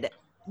Red.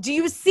 Do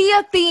you see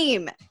a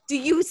theme?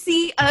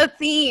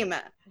 It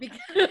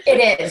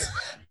is.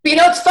 But you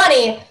know what's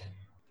funny?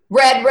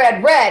 Red,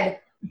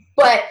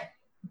 but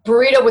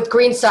burrito with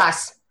green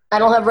sauce. I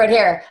don't have red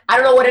hair. I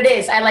don't know what it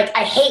is.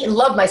 I hate and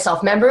love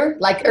myself, remember?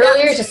 Like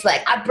earlier, it's just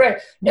like,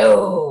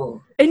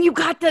 no. And you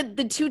got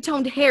the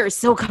two-toned hair,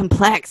 so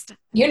complex.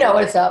 You know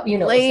what's up. You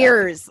know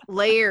layers,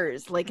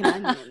 like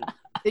an onion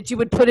that you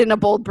would put in a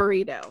bold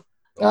burrito.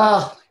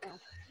 Oh,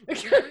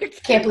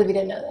 can't believe you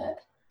didn't know that.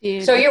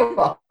 Dude. So you're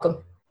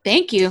welcome.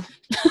 Thank you.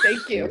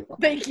 Thank you.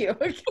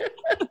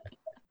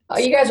 Oh,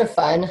 you guys are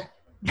fun.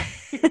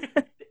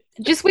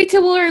 Just wait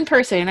till we're in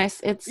person. My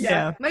face.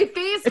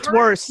 It's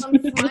worse.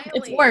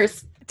 It's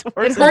worse.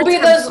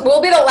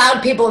 We'll be the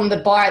loud people in the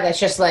bar that's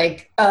just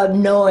like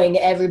annoying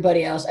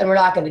everybody else, and we're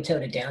not going to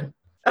tone it down.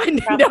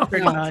 No,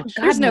 pretty much.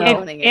 There's no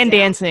toning it down.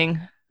 Dancing.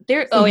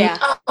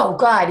 Oh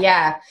God,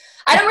 yeah.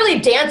 I don't really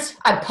dance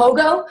at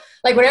pogo.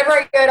 Like whenever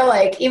I go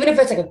to even if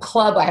it's like a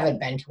club, I haven't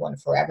been to one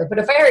forever. But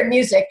if I heard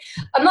music,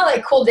 I'm not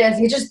like cool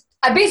dancing.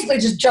 I basically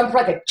just jump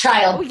like a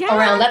child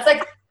around.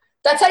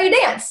 That's how you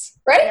dance,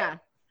 right?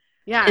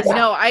 Yeah.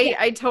 No,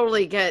 I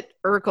totally get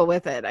Urkel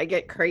with it. I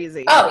get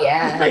crazy. Oh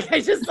yeah.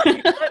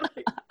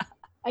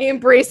 I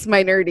embrace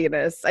my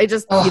nerdiness. I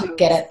just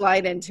get it.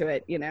 Slide into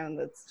it, and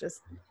let's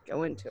just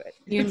go into it.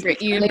 You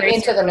embrace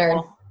into the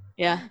nerd.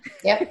 Yeah.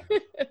 Yep.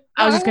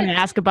 I was just going to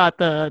ask about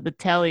the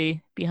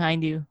telly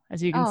behind you.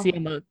 As you can see,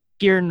 I'm a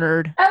gear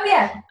nerd. Oh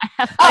yeah.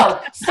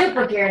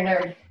 Super gear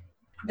nerd.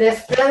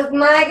 This is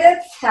my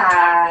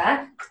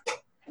guitar.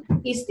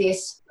 Is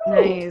this?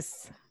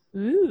 Nice.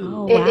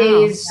 Ooh. It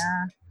is.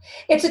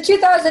 It's a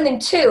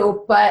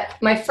 2002, but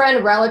my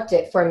friend reliced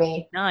it for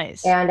me.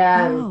 Nice. And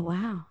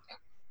wow.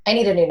 I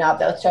need a new knob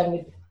though. It's driving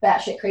me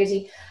batshit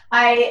crazy.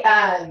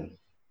 I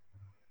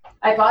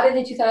bought it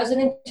in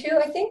 2002,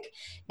 I think.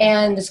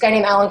 And this guy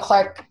named Alan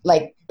Clark,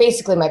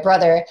 basically my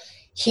brother,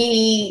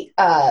 he's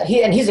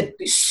a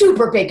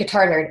super big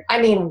guitar nerd.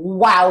 I mean,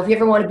 wow. If you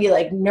ever want to be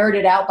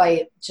nerded out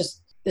by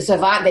just the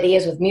savant that he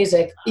is with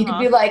music, you could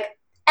be like,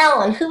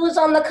 Alan, who was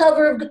on the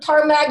cover of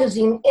Guitar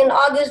Magazine in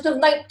August of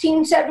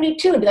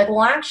 1972? And be like,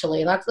 well,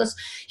 actually, that's this.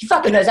 He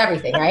fucking knows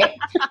everything, right?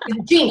 He's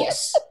a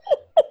genius.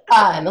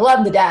 I love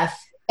him to death.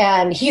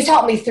 And he's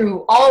helped me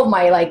through all of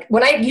my,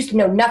 when I used to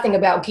know nothing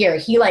about gear,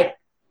 he,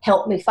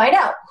 helped me find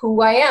out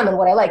who I am and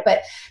what I like.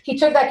 But he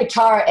took that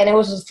guitar, and it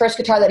was his first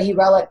guitar that he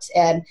reliced,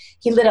 and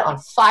he lit it on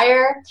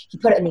fire. He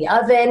put it in the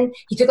oven.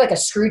 He took, a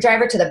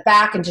screwdriver to the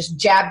back and just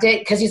jabbed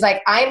it, because he's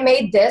like, I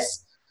made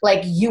this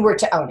like you were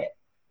to own it.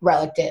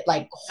 Reliced it,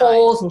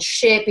 holes and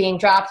shit being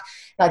dropped,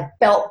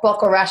 belt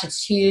buckle rash.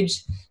 It's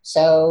huge.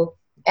 So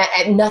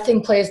and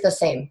nothing plays the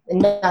same.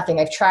 Nothing.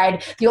 I've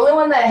tried. The only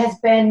one that has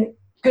been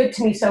good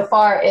to me so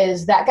far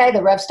is that guy, the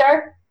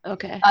Revstar.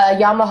 Okay.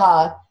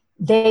 Yamaha.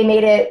 They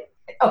made it.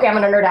 Okay, I'm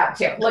gonna nerd out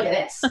too. Look at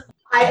this.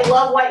 I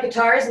love white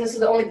guitars, and this is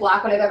the only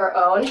black one I've ever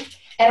owned.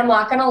 And I'm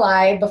not going to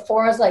lie,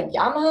 before I was like,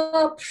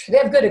 Yamaha, they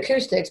have good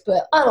acoustics,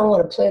 but I don't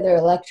want to play their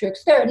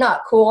electrics. They're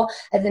not cool.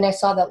 And then I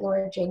saw that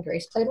Laura Jane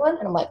Grace played one,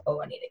 and I'm like,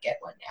 oh, I need to get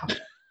one now.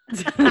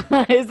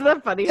 Isn't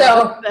that funny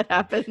how that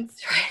happens?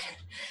 Right.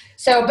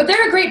 So, but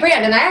they're a great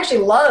brand, and I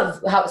actually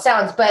love how it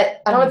sounds,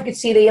 but I don't know if you could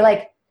see, they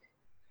like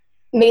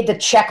made the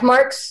check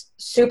marks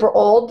super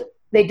old.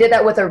 They did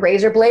that with a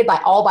razor blade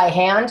by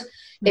hand.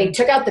 They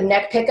took out the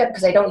neck pickup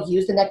because I don't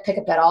use the neck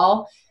pickup at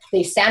all.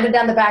 They sanded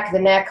down the back of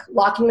the neck,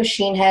 locking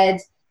machine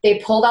heads. They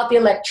pulled out the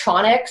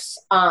electronics.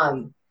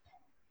 And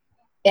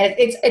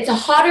it's a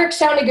hotter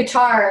sounding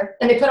guitar,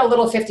 and they put a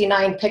little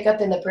 59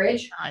 pickup in the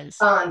bridge, Nice.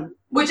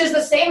 which is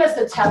the same as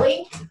the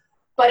Telly,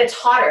 but it's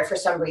hotter for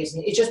some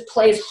reason. It just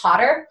plays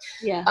hotter.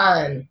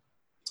 Yeah.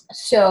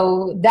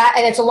 So that,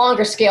 and it's a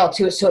longer scale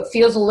too, so it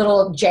feels a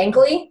little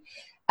jangly.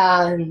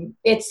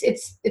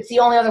 It's the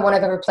only other one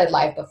I've ever played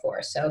live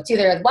before. So it's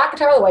either the black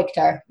guitar or the white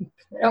guitar.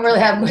 I don't really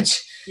have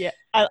much. Yeah,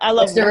 I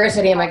love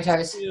diversity in my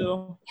guitars.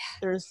 Too.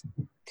 There's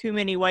too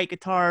many white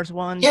guitars.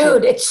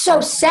 Dude, it's so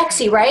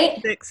sexy,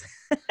 right? 6.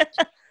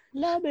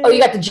 Love it. Oh, you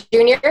got the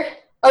Junior?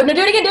 Oh, no,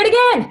 do it again.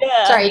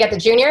 Yeah. Sorry, you got the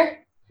Junior?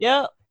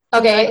 Yeah.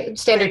 Okay,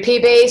 standard P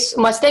bass.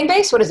 Mustang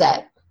bass? What is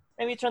that?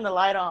 Maybe turn the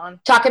light on.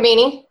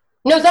 Takamine?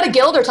 No, is that a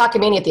Guild or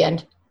Takamine at the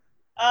end?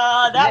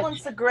 That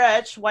one's the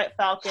Gretsch, White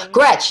Falcon.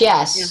 Gretsch,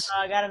 yes.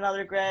 I got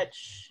another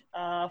Gretsch.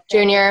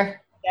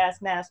 Junior.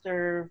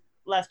 Bassmaster,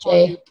 Les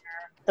Paul Jr.,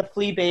 the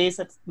Flea bass,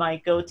 that's my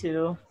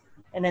go-to.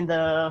 And then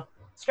the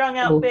strung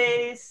out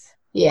bass.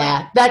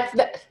 Yeah, that's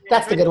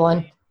the good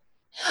one.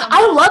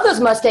 I love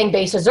those Mustang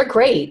basses. They're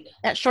great.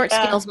 That short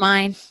scale's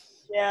mine.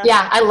 Yeah.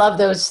 Yeah, I love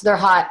those. They're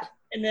hot.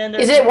 And then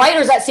is it white or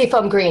is that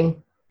seafoam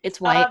green? It's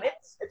white.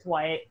 It's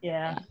white,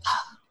 yeah.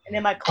 And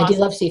then my I do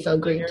love seafoam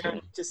green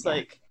too. Just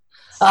like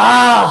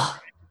that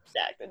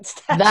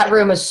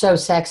room is so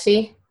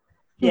sexy.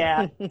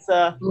 Yeah. It's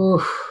That's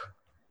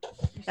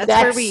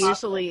where we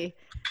usually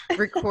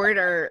record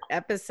our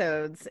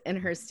episodes, in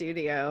her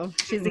studio.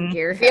 She's a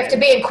gearhead. We have to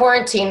be in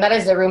quarantine. That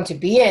is the room to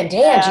be in.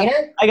 Damn, Gina.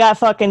 I got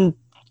fucking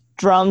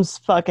drums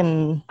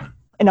fucking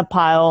in a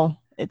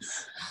pile.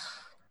 It's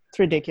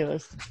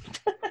ridiculous.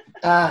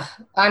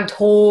 I'm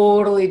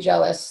totally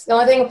jealous. The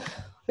only thing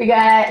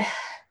I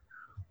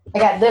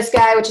got this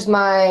guy, which is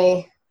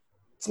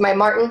it's my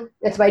Martin.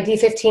 It's my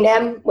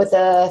D15M with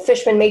a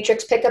Fishman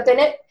Matrix pickup in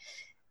it.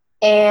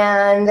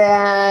 And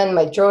then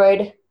my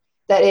Droid,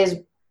 that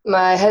is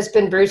my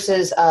husband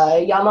Bruce's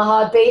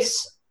Yamaha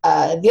bass.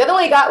 The other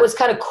one he got was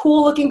kind of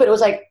cool looking, but it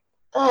was like,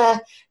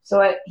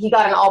 so he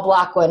got an all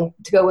black one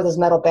to go with his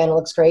metal band. It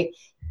looks great.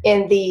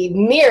 In the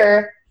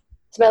mirror,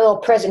 it's my little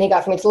present he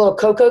got for me. It's a little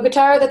Coco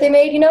guitar that they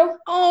made, you know?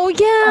 Oh,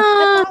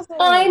 yeah.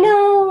 I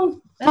know.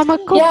 Mama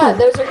Coco. Yeah,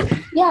 those are,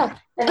 yeah.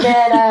 And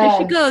then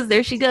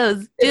there she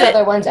goes. The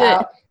other one's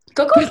out.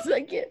 Coco?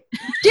 Do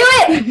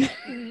it!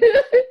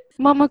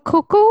 Mama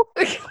Coco.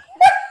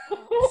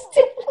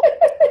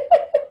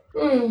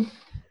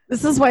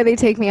 This is why they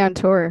take me on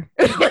tour.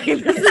 This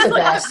is the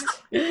best.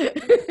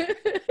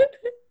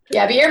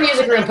 Yeah, but your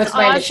music room puts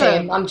me to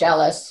shame. I'm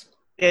jealous.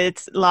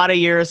 It's a lot of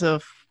years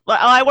of. Well,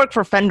 I work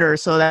for Fender,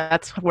 so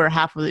that's where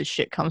half of this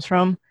shit comes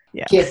from.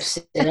 Yeah.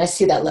 Gibson. I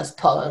see that Les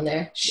Paul on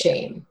there.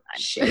 Shame.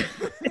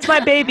 It's my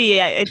baby.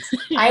 I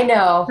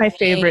know. My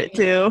favorite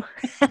too.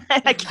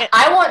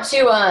 I want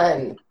to.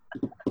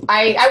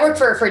 I work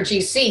for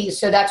GC,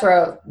 so that's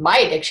where my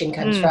addiction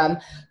comes from.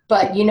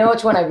 But you know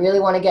which one I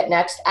really want to get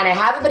next? And I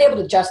haven't been able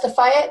to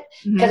justify it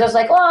because I was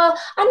like, well,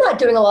 I'm not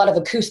doing a lot of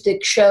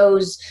acoustic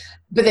shows.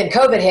 But then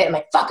COVID hit. I'm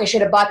like, fuck, I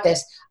should have bought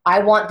this. I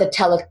want the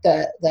Tele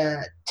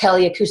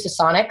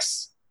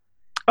Acoustasonics.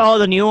 Oh,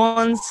 the new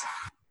ones?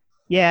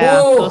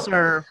 Yeah, Ooh. Those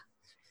are...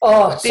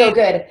 Oh, so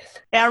good.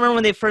 Yeah, I remember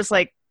when they first,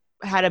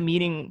 had a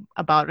meeting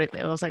about it.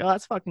 I was like, oh,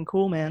 that's fucking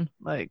cool, man.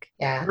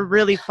 Yeah. We're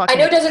really fucking... I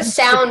know it doesn't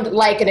sound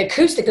like an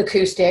acoustic,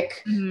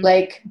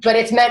 but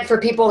it's meant for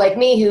people like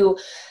me who...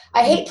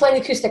 I hate playing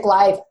acoustic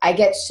live. I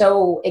get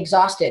so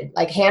exhausted,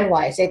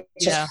 hand-wise. It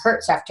just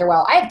hurts after a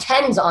while. I have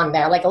 10s on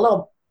there, like a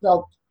little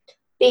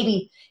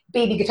baby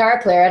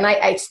guitar player, and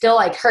I still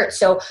hurt.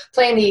 So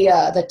playing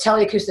the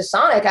Tele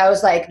Acoustasonic, I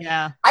was like,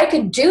 I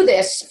could do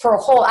this for a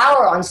whole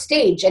hour on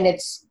stage, and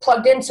it's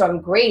plugged in, so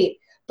I'm great.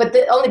 But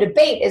the only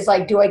debate is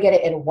do I get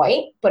it in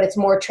white, but it's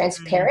more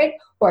transparent,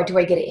 or do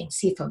I get it in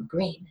seafoam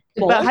green?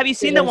 But have you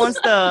seen the ones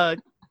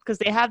because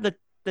they have the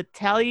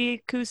Tele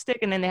acoustic,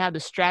 and then they have the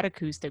Strat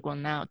acoustic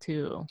one now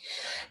too.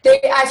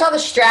 I saw the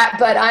Strat,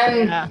 but I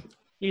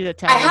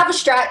have a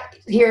Strat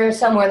here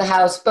somewhere in the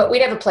house, but we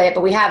never play it.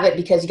 But we have it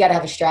because you got to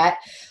have a Strat.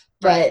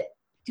 But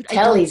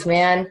Teles,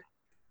 man,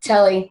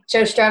 Tele,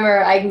 Joe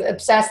Strummer, I'm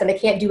obsessed, and I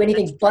can't do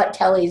anything but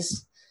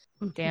Teles.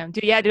 Damn,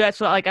 dude, that's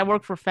what. I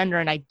work for Fender,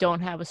 and I don't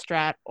have a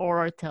Strat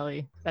or a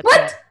Tele.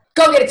 What?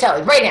 Go get a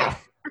Tele right now.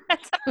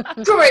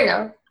 Go right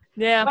now.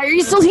 Yeah. Why are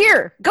you still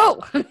here?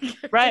 Go.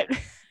 Right.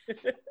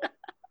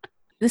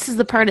 This is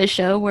the part of the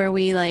show where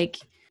we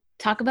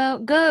talk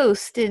about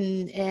Ghost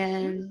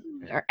and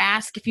or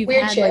ask if you've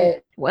weird had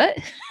shit. What?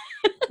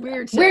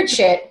 Weird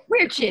shit.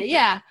 Weird shit.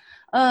 Yeah.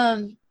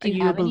 Do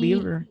you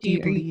believe?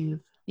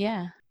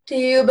 Yeah. Do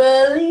you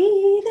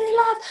believe in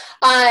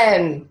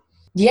love?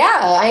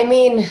 Yeah, I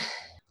mean,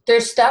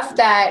 there's stuff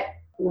that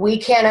we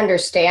can't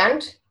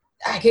understand.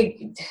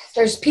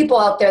 There's people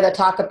out there that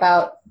talk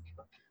about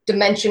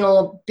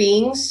dimensional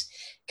beings,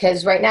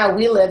 because right now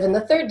we live in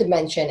the third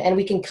dimension and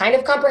we can kind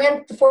of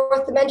comprehend the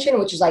fourth dimension,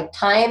 which is like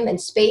time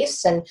and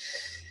space. And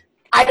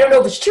I don't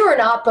know if it's true or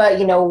not, but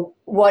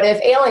what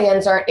if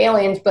aliens aren't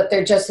aliens, but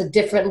they're just a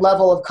different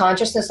level of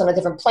consciousness on a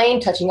different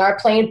plane, touching our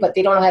plane, but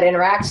they don't know how to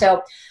interact.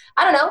 So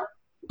I don't know.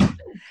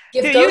 Do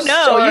you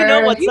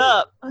know what's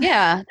up?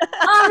 Yeah.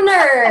 I'm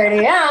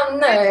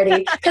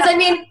nerdy. Because I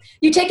mean,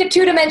 you take a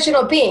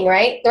 2-dimensional being,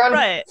 right? They're on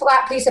a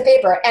flat piece of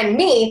paper. And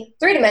me,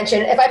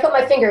 3-dimension, if I put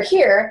my finger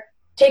here,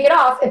 take it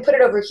off and put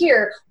it over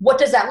here, what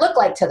does that look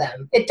like to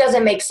them? It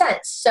doesn't make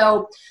sense.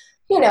 So,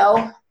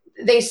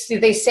 they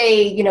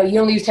say, you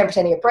only use 10%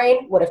 of your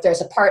brain. What if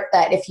there's a part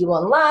that if you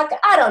unlock?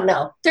 I don't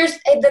know.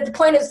 The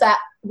point is that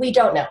we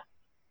don't know.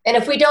 And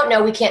if we don't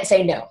know, we can't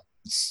say no.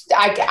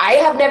 I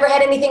have never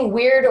had anything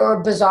weird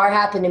or bizarre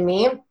happen to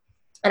me.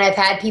 And I've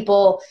had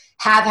people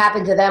have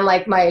happened to them.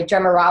 Like my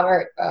drummer,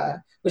 Robert,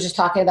 was just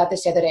talking about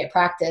this the other day at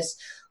practice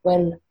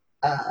when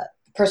the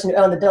person who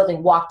owned the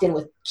building walked in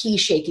with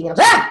keys shaking. And I was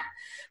like, ah!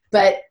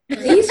 But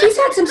he's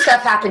had some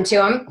stuff happen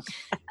to him.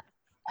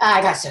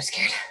 I got so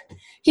scared.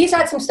 He's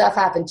had some stuff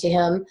happen to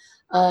him.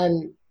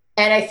 And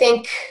I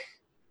think,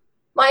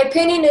 my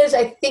opinion is,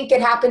 I think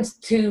it happens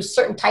to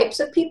certain types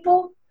of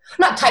people.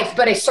 Not types,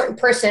 but a certain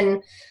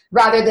person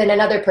rather than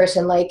another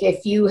person. Like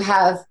if you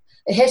have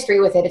a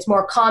history with it, it's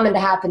more common to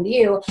happen to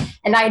you.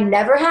 And I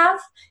never have.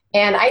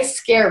 And I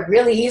scare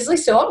really easily.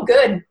 So I'm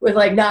good with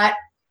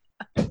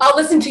I'll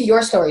listen to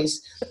your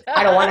stories.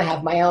 I don't want to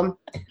have my own.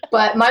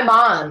 But my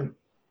mom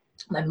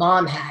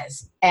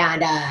has.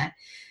 And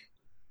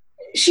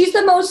she's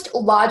the most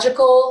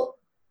logical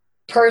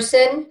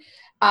person.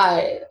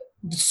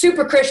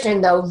 Super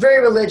Christian though,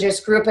 very religious,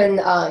 grew up in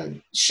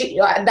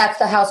that's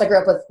the house I grew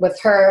up with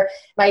her.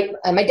 My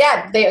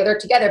dad, they're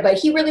together, but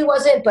he really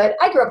wasn't. But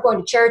I grew up going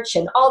to church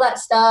and all that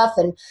stuff,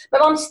 and my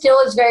mom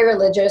still is very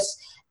religious,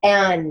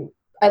 and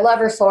I love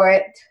her for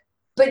it.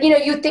 But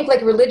you'd think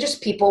religious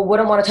people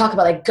wouldn't want to talk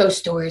about ghost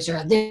stories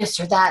or this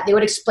or that. They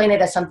would explain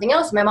it as something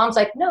else. My mom's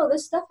like, no,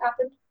 this stuff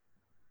happened.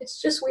 It's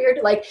just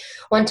weird.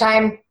 One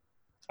time,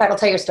 I'll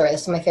tell you a story.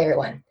 This is my favorite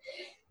one.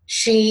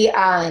 She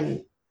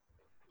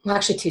well,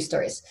 actually 2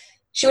 stories.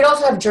 She would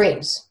also have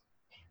dreams.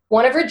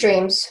 One of her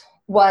dreams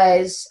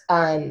was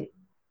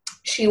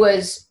she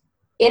was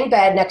in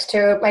bed next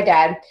to my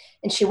dad,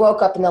 and she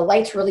woke up and the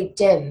lights were really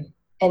dim,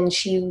 and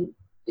she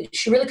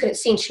really couldn't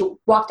see. And she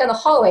walked down the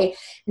hallway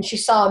and she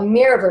saw a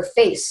mirror of her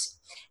face,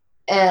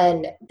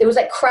 and it was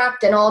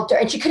cracked and all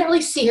dirt, and she couldn't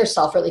really see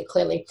herself really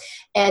clearly.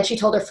 And she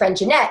told her friend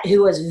Jeanette,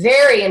 who was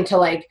very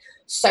into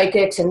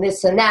psychics and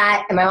this and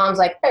that. And my mom's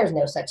like, there's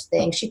no such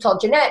thing. She told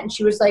Jeanette, and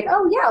she was like,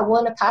 oh yeah, well,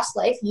 in a past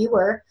life you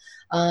were,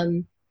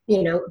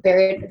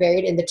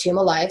 buried in the tomb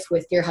alive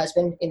with your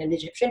husband in an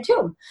Egyptian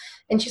tomb.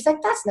 And she's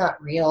like, that's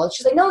not real. And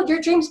she's like, no,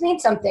 your dreams mean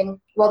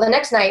something. Well, the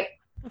next night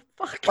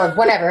or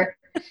whatever,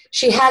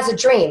 she has a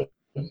dream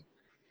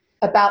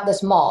about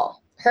this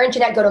mall. Her and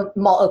Jeanette go to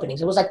mall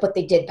openings. It was what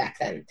they did back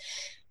then.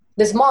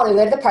 This mall, they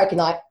go to the parking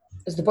lot.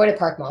 It was the Boyden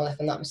Park Mall, if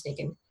I'm not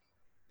mistaken.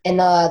 And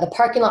the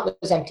parking lot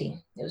was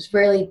empty. It was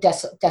really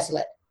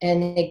desolate.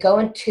 And they go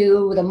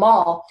into the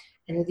mall,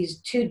 and there are these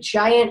 2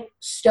 giant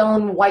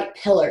stone white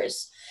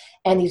pillars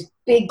and these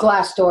big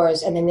glass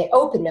doors. And then they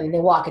open them and they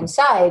walk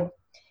inside,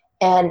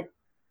 and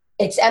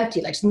it's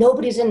empty.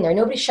 Nobody's in there.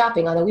 Nobody's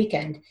shopping on the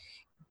weekend.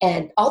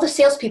 And all the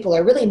salespeople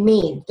are really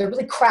mean. They're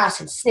really crass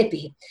and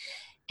snippy.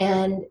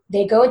 And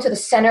they go into the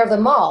center of the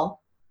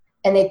mall,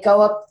 and they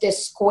go up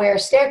this square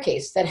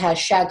staircase that has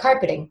shag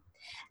carpeting.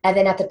 And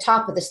then at the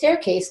top of the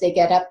staircase, they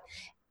get up.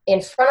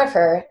 In front of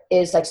her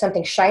is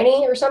something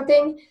shiny or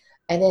something.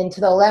 And then to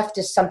the left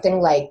is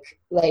something like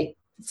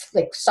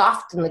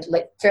soft and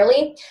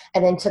frilly.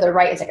 And then to the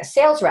right is a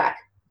sales rack.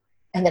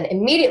 And then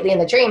immediately in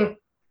the dream,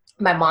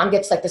 my mom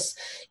gets this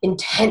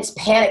intense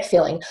panic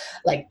feeling,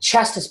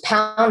 chest is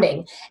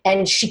pounding,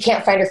 and she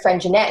can't find her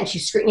friend Jeanette. And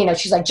she's screaming,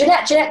 she's like,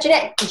 Jeanette.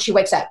 And she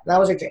wakes up. And that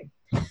was her dream.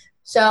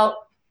 So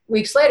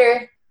weeks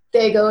later,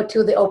 they go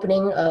to the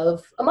opening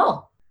of a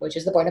mall, which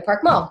is the Boyden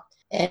Park Mall.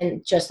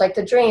 And just like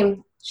the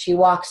dream, she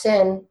walks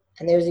in,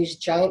 and there's these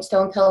giant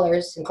stone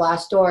pillars and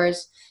glass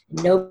doors,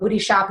 and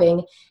nobody's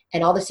shopping,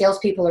 and all the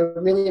salespeople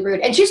are really rude.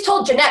 And she's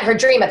told Jeanette her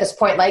dream at this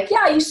point,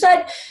 yeah, you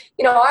said,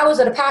 I was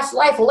in a past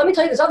life. Well, let me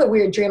tell you this other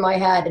weird dream I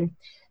had. And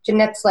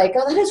Jeanette's like,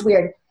 oh, that is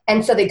weird.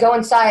 And so they go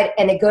inside,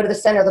 and they go to the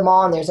center of the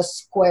mall, and there's a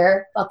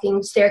square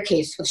fucking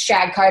staircase with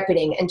shag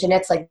carpeting. And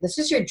Jeanette's like, this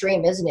is your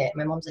dream, isn't it? And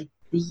my mom's like,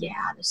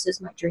 yeah, this is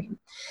my dream.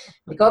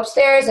 We go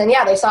upstairs, and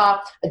yeah, they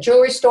saw a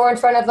jewelry store in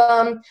front of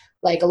them,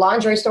 a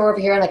laundry store over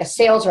here, and a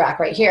sales rack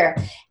right here.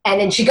 And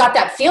then she got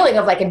that feeling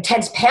of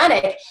intense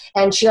panic,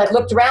 and she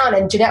looked around,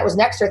 and Jeanette was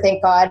next to her,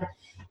 thank God.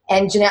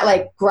 And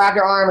Jeanette grabbed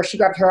her arm, or she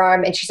grabbed her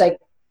arm, and she's like,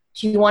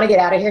 do you want to get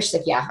out of here? She's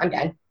like, yeah, I'm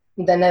done.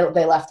 And then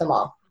they left the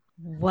mall.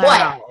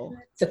 Wow. But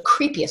the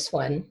creepiest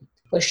one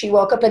was she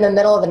woke up in the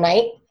middle of the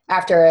night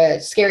after a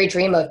scary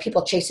dream of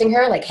people chasing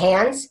her, like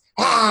hands.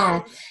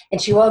 And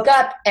she woke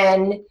up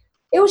and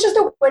it was just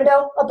a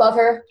window above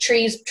her,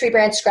 tree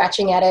branch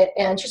scratching at it.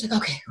 And she's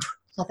like, okay,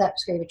 not that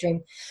scary of a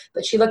dream.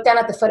 But she looked down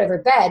at the foot of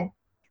her bed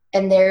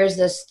and there's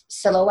this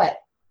silhouette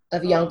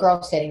of a young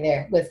girl standing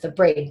there with the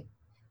braid,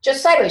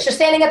 just sideways, just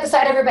standing at the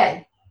side of her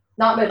bed,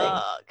 not moving.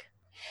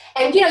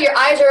 And, your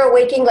eyes are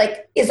awaking,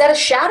 like, is that a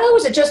shadow?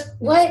 Is it just,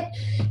 what?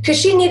 Because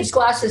she needs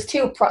glasses,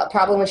 too,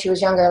 probably when she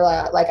was younger,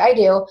 like I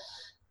do.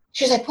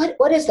 She's like,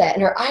 what is that?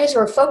 And her eyes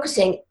were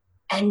focusing,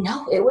 and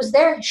no, it was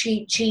there.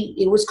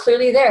 It was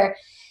clearly there.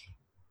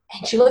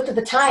 And she looked at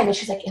the time, and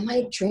she's like, am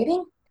I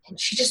dreaming? And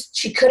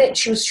she couldn't,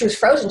 she was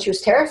frozen. She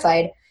was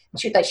terrified.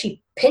 And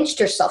she pinched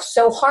herself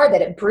so hard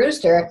that it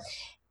bruised her.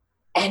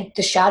 And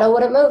the shadow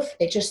wouldn't move.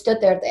 It just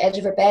stood there at the edge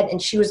of her bed.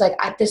 And she was like,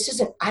 I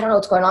don't know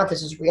what's going on. If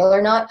this is real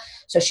or not.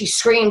 So she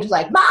screamed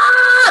like,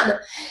 Mom!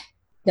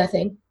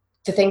 Nothing.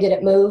 The thing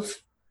didn't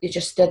move. It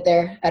just stood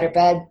there at her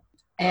bed.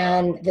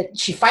 And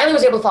she finally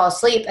was able to fall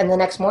asleep. And the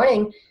next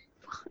morning,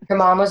 her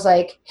mom was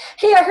like,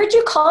 hey, I heard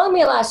you calling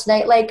me last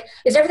night. Like,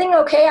 is everything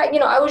okay?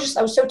 I was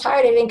so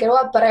tired I didn't get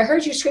up. But I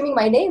heard you screaming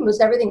my name. Was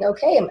everything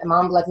okay? And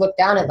my mom looked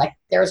down and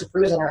there was a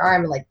bruise on her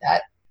arm. And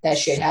that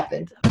shit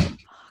happened.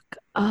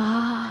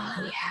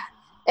 Yeah.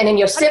 And in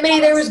Yosemite,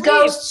 there was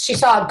ghosts. She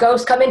saw a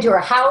ghost come into her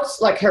house,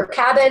 like her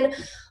cabin,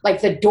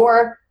 like the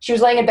door. She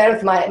was laying in bed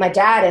with my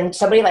dad, and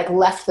somebody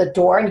left the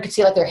door, and you could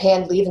see their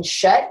hand leave and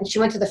shut. And she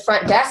went to the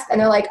front desk, and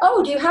they're like,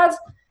 "Oh,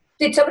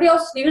 did somebody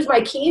else use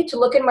my key to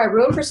look in my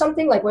room for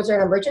something? Like, was there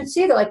an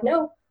emergency?" They're like,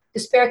 "No, the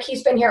spare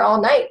key's been here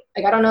all night.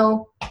 I don't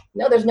know.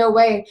 No, there's no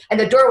way." And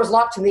the door was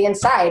locked from the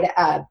inside.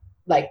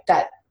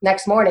 That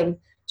next morning,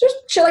 just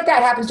shit like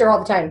that happens to her all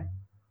the time.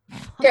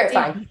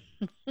 Terrifying.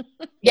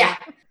 Yeah,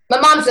 my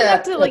mom's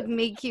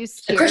make you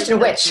scared a Christian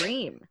witch.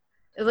 Dream.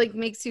 It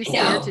makes you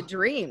scared to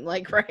dream.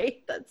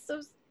 Right? That's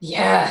so.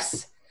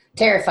 Yes,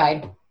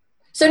 terrified.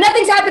 So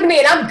nothing's happened to me,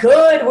 and I'm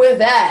good with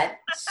that.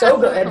 So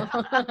good.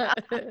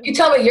 You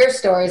tell me your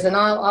stories, and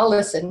I'll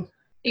listen.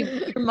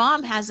 Your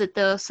mom has it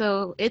though,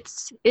 so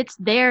it's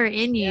there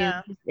in you.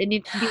 Yeah. It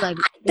needs to be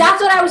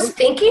That's what I was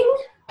thinking.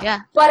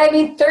 Yeah, but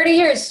 30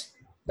 years.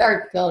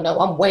 Or no,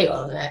 I'm way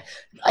older than that.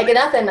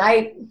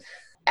 Nothing.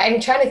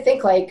 I'm trying to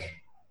think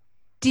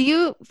do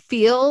you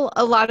feel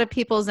a lot of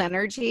people's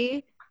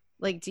energy?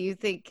 Do you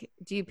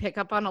pick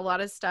up on a lot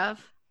of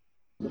stuff?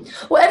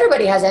 Well,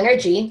 everybody has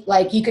energy.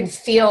 You can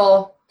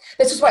feel,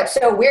 this is what's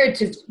so weird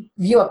to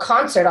view a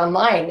concert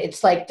online. It's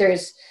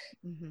there's,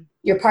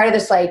 you're part of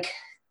this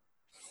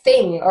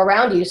thing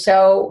around you.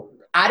 So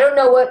I don't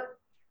know what,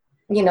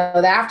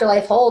 the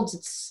afterlife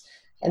holds.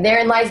 And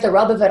therein lies the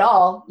rub of it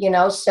all,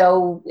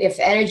 So if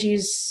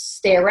energies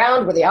stay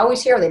around, were they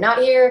always here? Are they not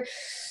here?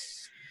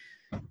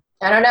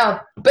 I don't know.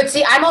 But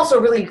see, I'm also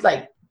really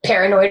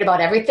paranoid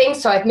about everything.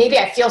 So maybe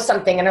I feel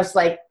something and I was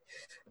like,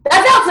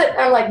 that felt it. And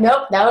I'm like,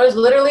 nope, that was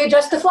literally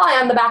just a fly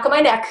on the back of my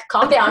neck.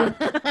 Calm down.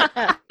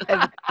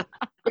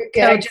 You're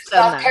good. I just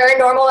saw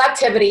paranormal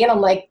activity and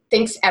I'm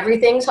thinks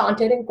everything's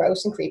haunted and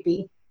gross and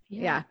creepy.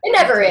 Yeah. It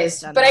never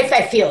is, but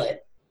I feel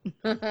it.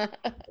 So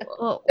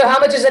how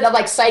much is it of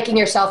psyching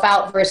yourself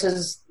out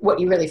versus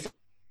what you really feel?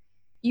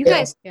 You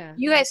guys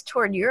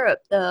toured Europe.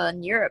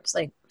 Europe's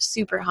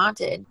super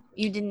haunted.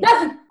 You didn't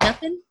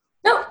nothing?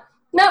 No.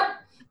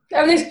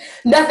 Everything's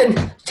nothing.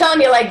 I'm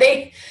telling you,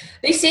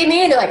 they see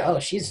me and they're like, oh,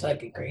 she's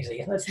fucking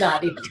crazy. Let's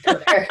not even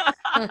go there.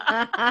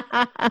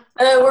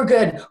 We're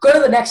good. Go to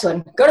the next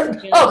one. Go to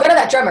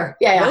that drummer.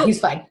 Yeah, he's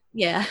fine.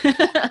 Yeah.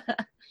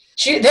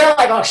 They're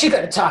like, oh, she's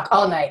gonna talk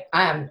all night.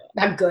 I'm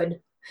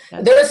good.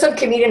 There was some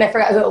comedian, I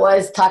forgot who it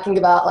was, talking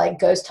about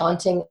ghost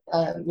haunting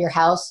your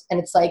house, and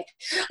it's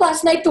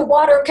last night the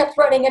water kept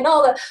running and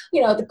all the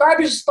the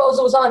garbage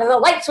disposal was on and the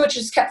light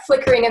switches kept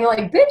flickering, and they're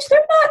like, bitch, they're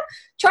not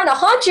trying to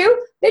haunt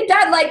you. They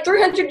died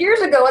 300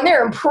 years ago and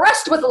they're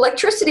impressed with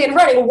electricity and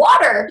running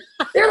water.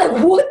 They're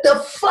like, what the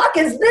fuck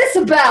is this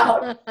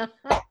about?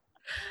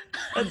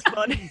 That's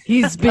funny.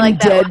 He's been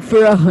dead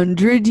for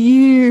 100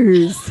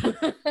 years.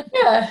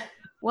 Yeah.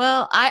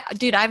 Well,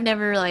 I've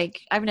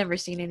never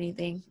seen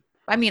anything.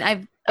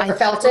 I've never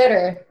felt it,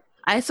 or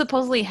I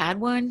supposedly had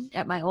one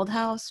at my old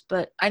house,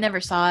 but I never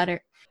saw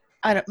it.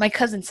 Or my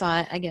cousin saw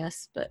it, I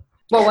guess. But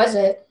what was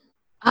it?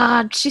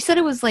 She said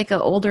it was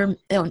an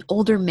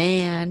older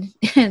man,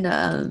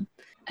 and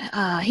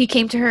he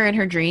came to her in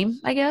her dream,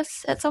 I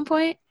guess, at some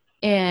point.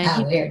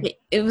 And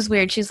it was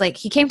weird. She's like,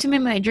 he came to me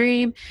in my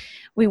dream.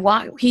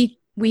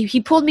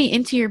 He pulled me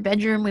into your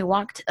bedroom. We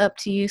walked up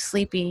to you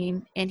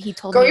sleeping, and he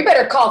told me, you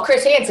better call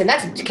Chris Hansen.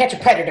 That's To Catch a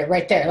Predator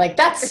right there.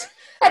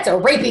 That's a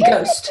rapey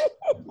ghost.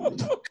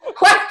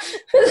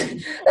 What?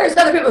 There's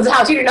other people's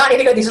house. You do not need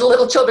to go to these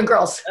little children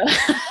girls.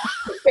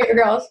 Baby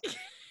girls.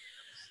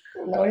 I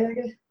don't know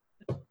anything.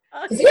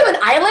 Does he have an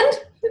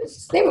island?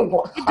 His name is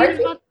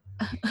Harvey?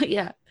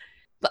 Yeah.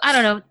 But I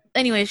don't know.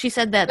 Anyway, she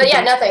said that. But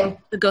nothing.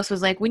 The ghost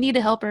was like, we need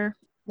to help her.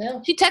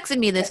 No. She texted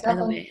me this, by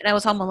the way, and I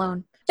was home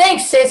alone.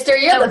 Thanks, sister.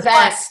 You're the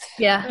best. Fun.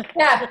 Yeah.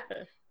 Yeah.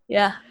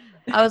 Yeah.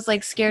 I was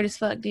scared as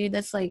fuck, dude.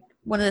 That's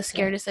one of the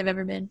scariest I've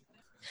ever been.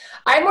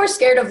 I'm more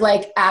scared of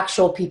like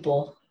actual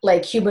people,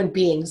 like human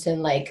beings,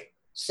 and like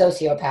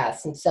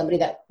sociopaths and somebody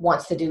that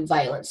wants to do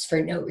violence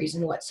for no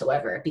reason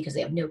whatsoever because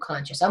they have no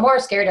conscience. I'm more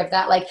scared of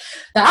that, like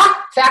the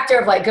factor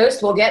of like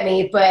ghosts will get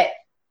me, but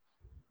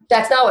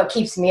that's not what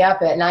keeps me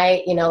up at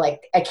night. You know,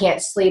 like I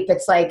can't sleep.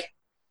 It's like,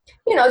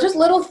 you know, just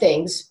little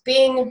things.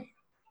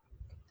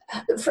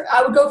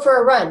 I would go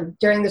for a run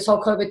during this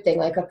whole COVID thing,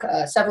 like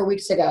several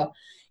weeks ago,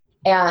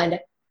 and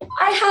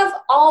I have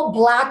all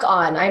black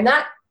on. I'm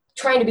not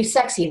trying to be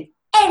sexy in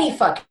any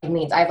fucking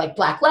means. I have like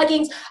black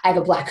leggings. I have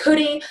a black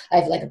hoodie. I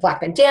have like a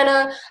black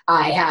bandana.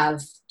 I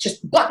have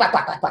just black,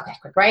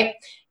 right?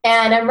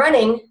 And I'm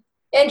running,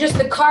 and just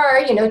the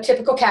car, you know,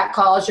 typical cat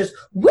call is just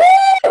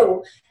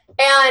woo,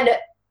 and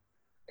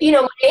you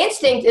know, my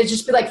instinct is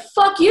just be like,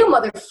 fuck you,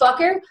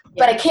 motherfucker.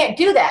 But I can't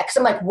do that because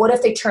I'm like, what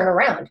if they turn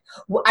around?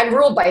 I'm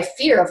ruled by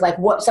fear of like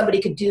what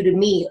somebody could do to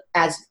me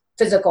as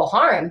physical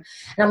harm.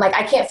 And I'm like,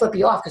 I can't flip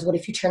you off because what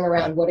if you turn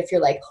around? What if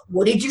you're like,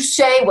 what did you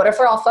say? What if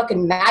they're all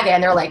fucking MAGA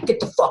and they're like, get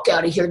the fuck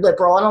out of here,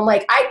 liberal? And I'm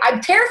like, I'm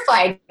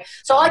terrified.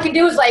 So all I can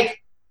do is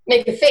like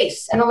make a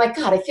face. And I'm like,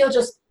 God, I feel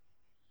just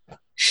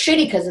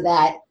shitty because of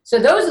that. So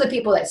those are the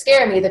people that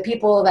scare me, the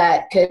people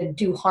that could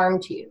do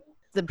harm to you.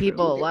 The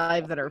people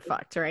alive that are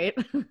fucked, right?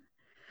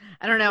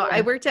 I don't know.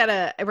 I worked at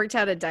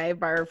a dive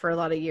bar for a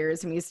lot of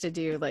years, and we used to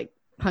do like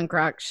punk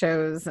rock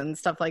shows and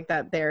stuff like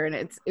that there. And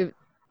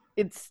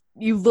it's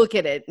you look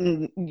at it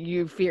and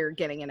you fear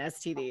getting an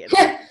STD.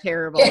 It's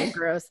terrible and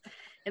gross,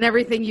 and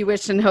everything you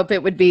wish and hope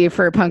it would be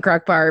for a punk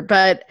rock bar.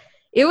 But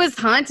it was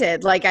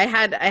haunted. Like I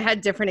had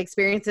different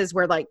experiences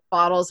where like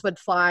bottles would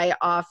fly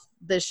off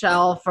the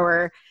shelf,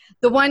 or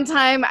the one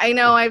time I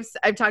know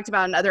I've talked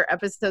about in other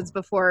episodes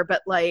before,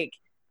 but like.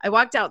 I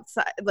walked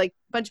outside, like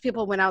a bunch of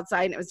people went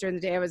outside, and it was during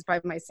the day. I was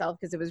by myself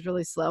because it was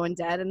really slow and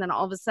dead. And then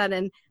all of a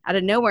sudden, out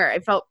of nowhere, I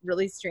felt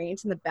really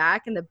strange in the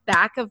back, and the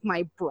back of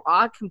my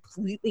bra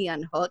completely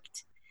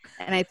unhooked.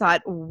 And I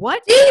thought,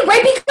 what?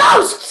 Rapey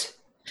ghosts!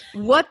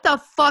 What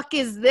the fuck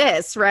is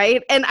this,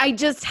 right? And I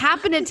just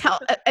happened to tell,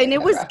 and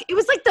it was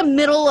like the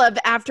middle of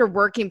after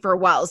working for a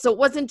while. So it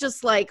wasn't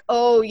just like,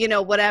 oh, you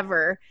know,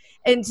 whatever.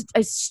 And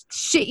I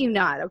shit you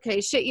not,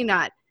 okay? Shit you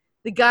not.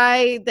 The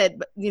guy that,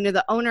 you know,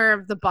 the owner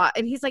of the bot,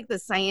 and he's like the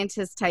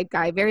scientist type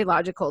guy, very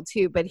logical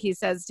too. But he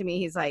says to me,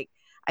 he's like,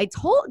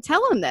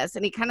 tell him this.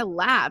 And he kind of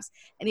laughs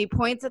and he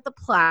points at the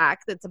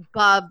plaque that's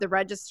above the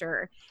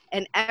register.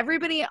 And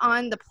everybody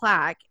on the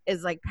plaque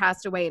is like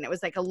passed away. And it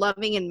was like a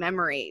loving in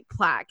memory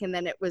plaque. And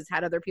then it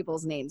had other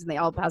people's names and they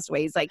all passed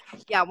away. He's like,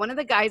 yeah, one of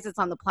the guys that's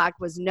on the plaque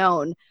was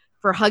known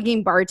for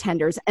hugging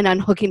bartenders and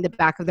unhooking the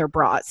back of their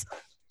bras.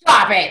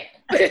 Stop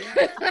it.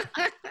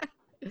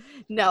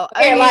 No,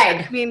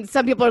 I mean,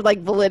 some people are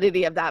like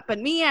validity of that, but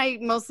me, I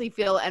mostly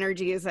feel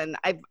energies, and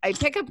I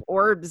pick up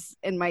orbs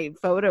in my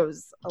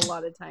photos a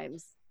lot of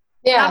times.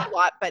 Yeah, not a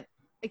lot, but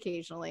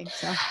occasionally.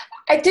 So.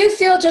 I do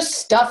feel just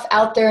stuff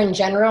out there in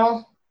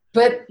general,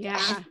 but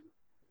yeah,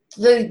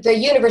 the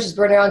universe has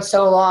been around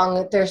so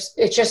long.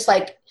 It's just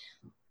like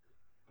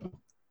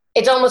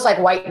it's almost like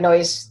white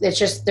noise. It's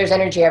just there's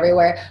energy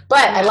everywhere.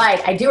 But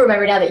I do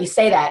remember now that you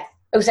say that.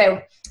 I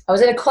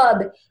was in a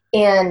club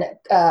in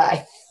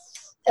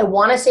I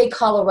want to say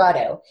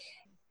Colorado,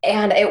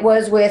 and it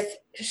was with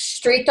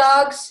Street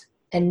Dogs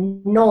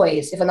and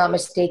Noise, if I'm not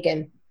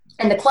mistaken.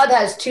 And the club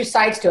has two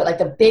sides to it, like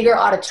the bigger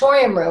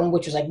auditorium room,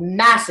 which was like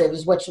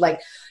massive, which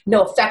like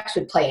no effects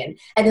would play in.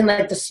 And then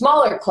like the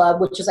smaller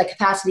club, which is like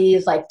capacity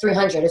is like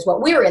 300 is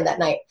what we were in that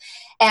night.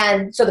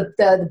 And so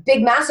the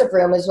big massive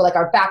room is like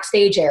our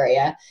backstage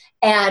area.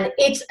 And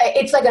it's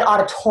like an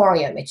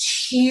auditorium.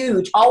 It's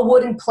huge, all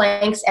wooden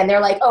planks. And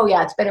they're like, oh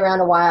yeah, it's been around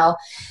a while.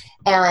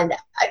 And,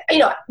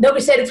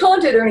 nobody said it's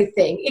haunted or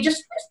anything. It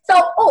just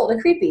felt old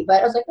and creepy,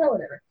 but I was like, oh,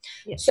 whatever.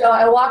 Yeah. So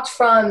I walked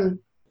from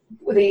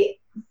the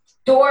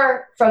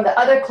door from the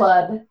other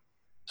club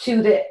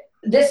to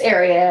this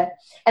area,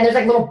 and there's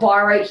like a little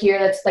bar right here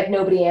that's like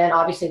nobody in.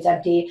 Obviously it's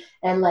empty.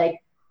 And like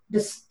the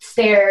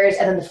stairs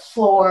and then the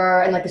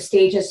floor and like the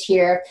stage is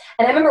here.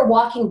 And I remember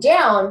walking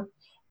down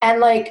and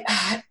like,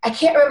 I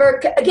can't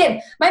remember.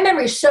 Again, my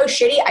memory is so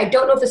shitty. I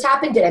don't know if this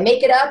happened. Did I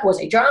make it up?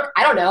 Was I drunk?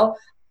 I don't know.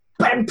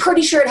 But I'm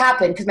pretty sure it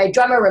happened because my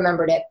drummer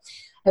remembered it.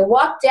 I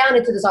walked down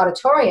into this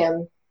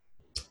auditorium,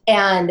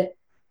 and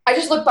I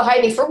just looked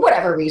behind me for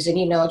whatever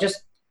reason,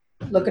 just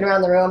looking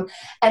around the room.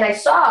 And I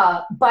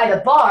saw by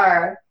the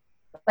bar,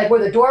 like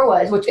where the door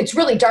was, which it's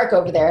really dark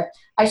over there,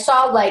 I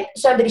saw like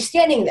somebody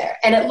standing there.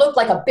 And it looked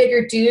like a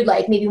bigger dude,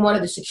 like maybe one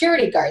of the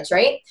security guards,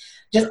 right?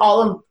 Just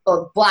all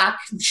in black,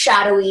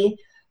 shadowy,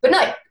 but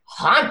not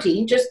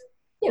haunty, just,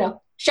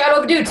 shadow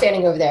of a dude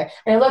standing over there.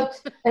 And I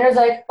looked and I was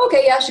like,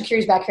 okay, yeah,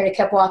 Shakira's back here. And I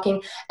kept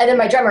walking. And then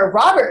my drummer,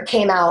 Robert,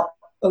 came out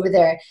over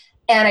there.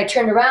 And I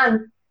turned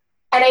around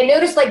and I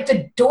noticed like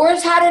the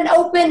doors hadn't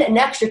opened an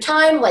extra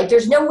time. Like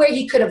there's no way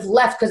he could have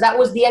left because that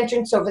was the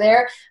entrance over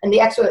there. And the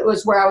exit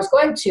was where I was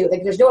going to.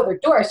 Like there's no other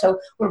door. So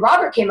when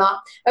Robert came out,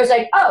 I was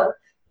like, oh,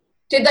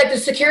 did like the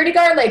security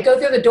guard like go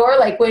through the door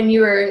like when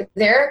you were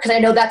there? Because I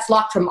know that's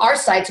locked from our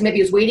side. So maybe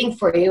he was waiting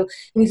for you.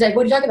 And he's like,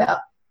 what are you talking about?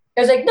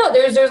 I was like, no,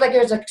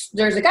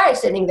 there's a guy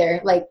sitting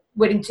there, like,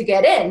 waiting to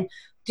get in.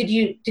 Did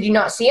you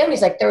not see him?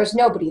 He's like, there was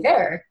nobody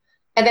there.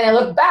 And then I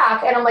look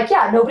back and I'm like,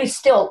 yeah, nobody's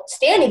still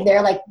standing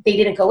there. Like, they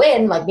didn't go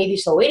in, like, maybe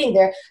still waiting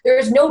there.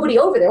 There's nobody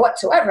over there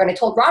whatsoever. And I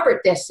told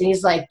Robert this, and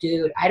he's like,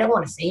 dude, I don't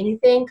want to say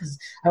anything because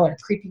I don't want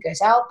to creep you guys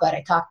out. But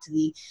I talked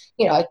to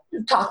I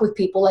talk with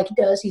people like he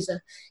does. He's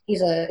a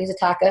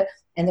Taka.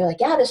 And they're like,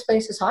 yeah, this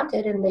place is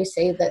haunted. And they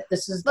say that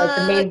this is like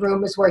the main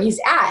room is where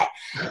he's at.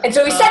 And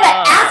so he said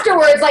that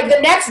afterwards, like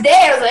the next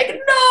day, I was like,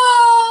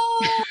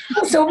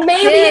 no. So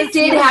maybe it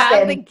did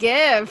happen. The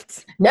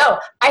gift. No,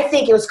 I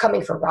think it was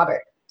coming from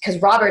Robert. Because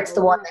Robert's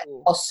the one that's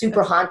all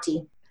super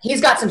haunty.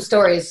 He's got some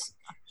stories.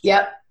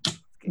 Yep.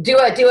 Do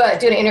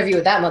an interview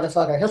with that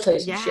motherfucker. He'll tell you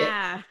some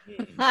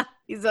shit.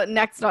 He's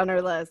next on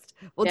our list.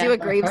 We'll do a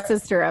Grave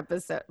Sister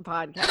episode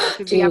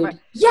podcast. Dude,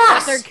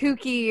 that's our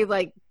kooky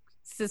like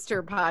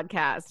sister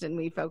podcast, and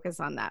we focus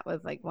on that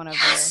with like one of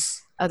our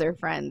other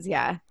friends.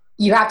 Yeah.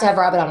 You have to have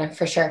Robert on it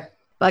for sure.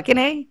 Fucking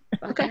A.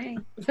 Okay.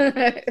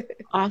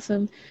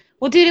 Awesome.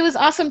 Well, dude, it was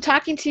awesome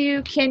talking to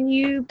you. Can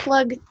you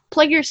plug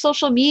your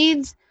social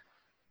medias?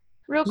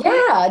 Real quick.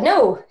 Yeah,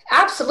 no,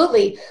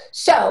 absolutely.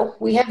 So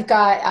we have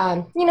got,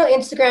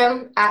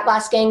 Instagram at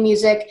Last Gang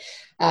Music.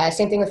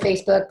 Same thing with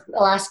Facebook,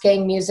 Last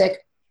Gang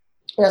Music.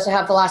 We also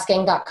have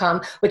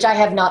thelastgang.com, which I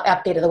have not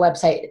updated the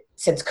website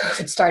since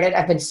COVID started.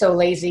 I've been so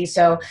lazy.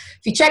 So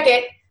if you check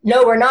it,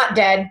 no, we're not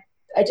dead.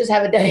 I just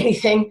haven't done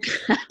anything.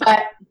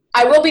 But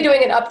I will be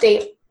doing an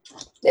update,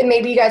 and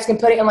maybe you guys can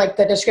put it in like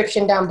the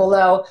description down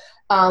below.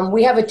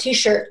 We have a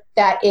t-shirt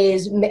that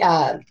is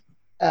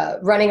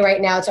running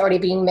right now. It's already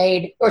being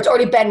made, or it's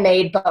already been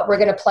made, but we're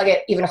going to plug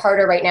it even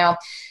harder right now.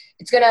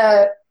 It's going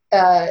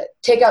to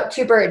take out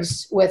two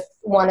birds with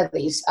one of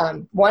these.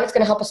 One is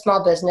going to help a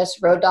small business,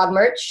 Road Dog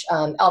Merch.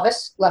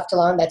 Elvis, Left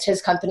Alone, that's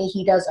his company.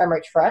 He does our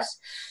merch for us.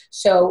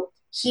 So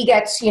he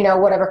gets,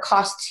 whatever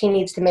costs he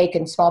needs to make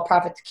in small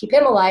profit to keep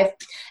him alive.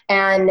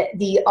 And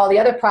all the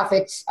other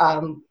profits,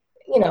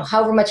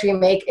 however much we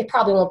make, it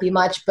probably won't be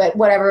much, but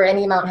whatever,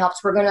 any amount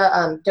helps. We're going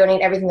to donate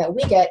everything that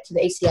we get to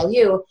the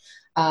ACLU.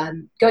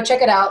 Go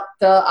check it out.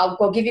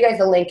 We'll give you guys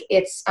the link.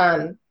 It's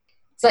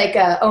like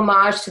a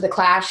homage to The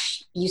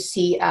Clash. You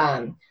see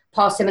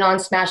Paul Simonon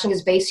smashing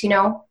his bass,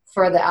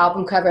 for the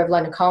album cover of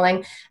London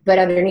Calling, but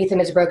underneath him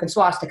is a broken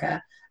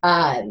swastika.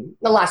 The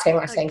last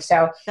thing.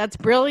 So that's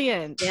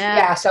brilliant.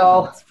 Yeah.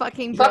 So it's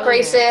fucking fuck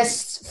brilliant.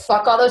 Racists.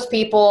 Fuck all those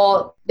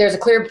people. There's a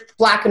clear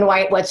black and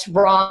white what's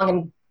wrong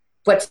and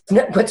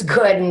what's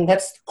good, and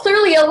that's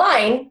clearly a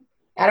line.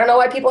 I don't know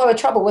why people have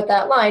trouble with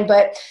that line,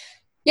 but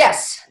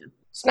yes.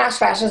 Smash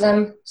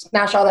fascism,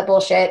 smash all that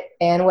bullshit,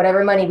 and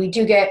whatever money we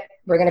do get,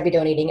 we're going to be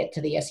donating it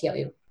to the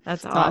SCLU.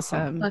 That's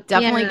awesome.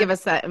 Definitely give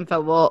us that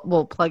info.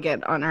 We'll plug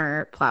it on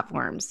our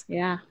platforms.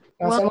 Yeah.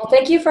 Awesome. Well,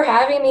 thank you for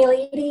having me,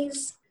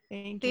 ladies.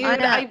 Dude,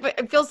 I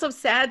feel so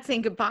sad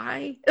saying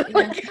goodbye. I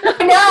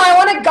know. I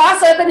want to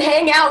gossip and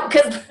hang out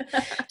because,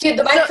 dude,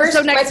 my first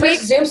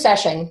Zoom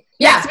session.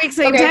 Next week,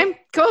 same time?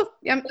 Cool.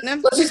 Yep.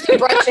 Let's just do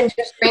brunch and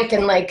just drink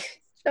and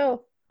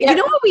So. You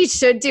know what we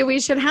should do? We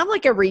should have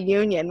like a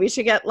reunion. We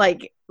should get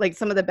like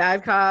some of the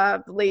Bad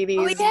Cop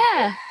ladies.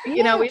 Oh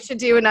yeah. We should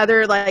do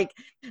another like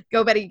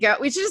Go Betty Go.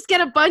 We should just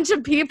get a bunch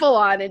of people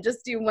on and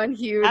just do one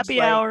huge happy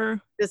hour.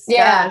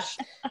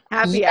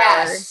 Happy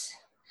hour.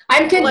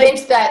 I'm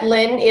convinced that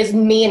Lynn is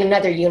me in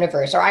another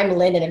universe, or I'm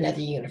Lynn in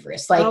another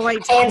universe.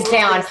 Hands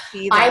down,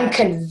 I'm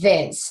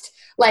convinced.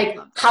 Like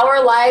how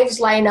our lives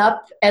line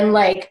up, and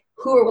like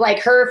who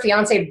like her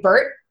fiance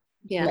Bert.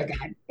 Yeah. Oh my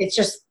God. It's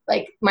just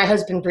like my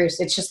husband Bruce.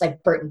 It's just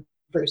like Bert and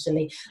Bruce, and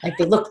they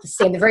look the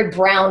same. They're very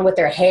brown with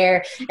their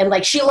hair, and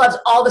like she loves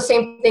all the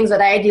same things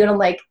that I do, and I'm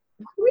like,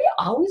 are we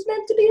always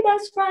meant to be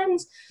best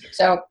friends?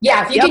 So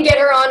yeah, if you can get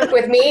her on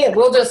with me,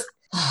 we'll just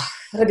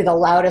that'll be the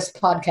loudest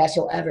podcast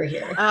you'll ever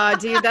hear.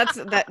 Dude,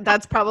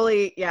 that's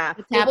probably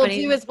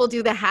What we'll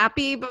do the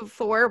happy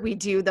before we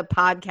do the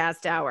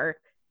podcast hour.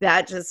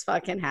 That just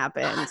fucking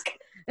happened.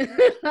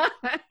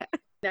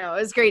 No,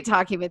 it was great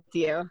talking with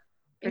you.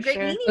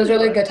 It was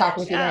really good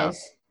talking with you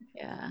guys.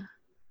 Yeah,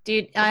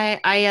 dude,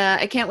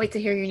 I can't wait to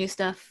hear your new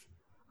stuff.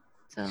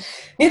 So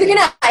neither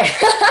can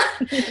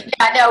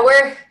I.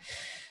 We're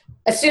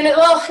as soon as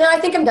I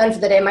think I'm done for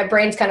the day. My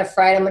brain's kind of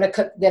fried. I'm gonna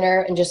cook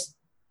dinner and just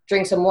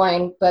drink some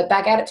wine. But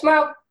back at it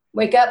tomorrow.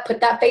 Wake up, put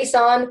that face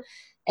on,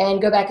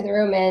 and go back in the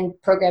room and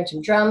program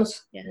some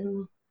drums. Yeah.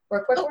 And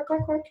work.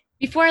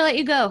 Before I let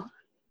you go,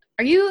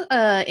 are you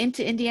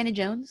into Indiana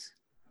Jones?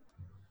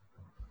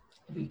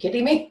 Are you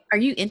kidding me? Are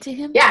you into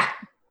him? Yeah.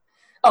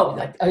 Oh,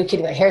 are you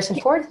kidding me? Harrison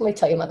Ford? Let me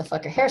tell you,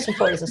 motherfucker. Harrison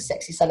Ford is a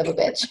sexy son of a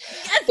bitch.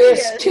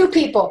 There's two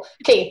people.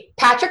 Okay,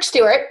 Patrick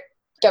Stewart,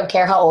 don't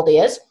care how old he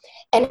is,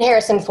 and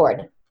Harrison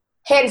Ford.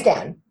 Hands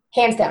down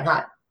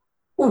hot.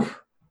 Oof.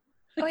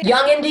 Oh, yeah.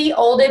 Young indie,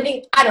 old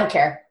indie, I don't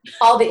care.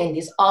 All the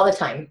indies, all the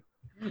time.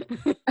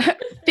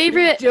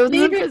 favorite some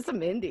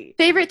indie.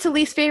 Favorite to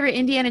least favorite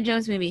Indiana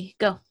Jones movie.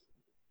 Go.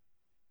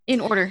 In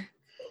order.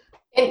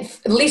 And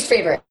least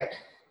favorite.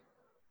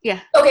 Yeah.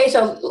 Okay,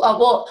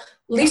 so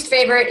least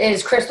favorite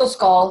is Crystal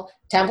Skull.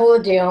 Temple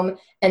of Doom.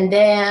 And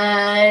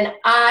then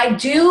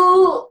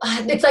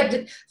it's like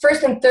the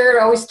first and third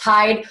are always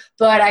tied,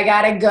 but I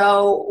gotta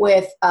go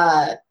with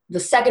the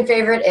second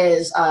favorite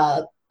is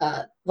The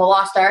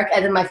Lost Ark,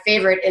 and then my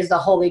favorite is The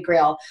Holy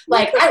Grail.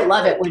 Like, I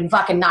love it when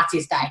fucking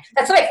Nazis die.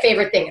 That's my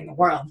favorite thing in the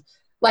world.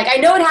 Like, I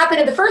know it happened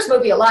in the first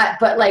movie a lot,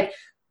 but like,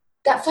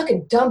 that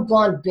fucking dumb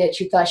blonde bitch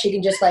who thought she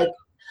can just like,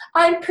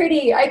 I'm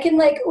pretty, I can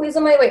like whiz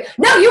on my way.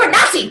 No, you're a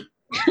Nazi!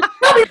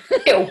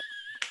 you.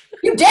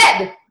 You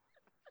dead.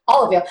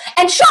 All of you.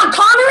 And Sean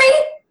Connery?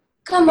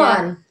 Come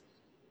on.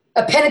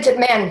 A penitent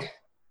man.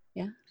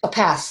 Yeah. Shall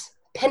pass.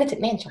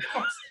 Penitent man shall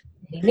pass.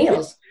 He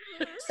kneels.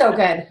 So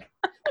good.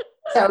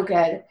 So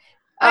good.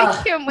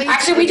 I can't wait.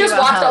 Actually, we just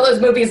watched all those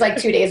movies like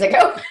 2 days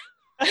ago.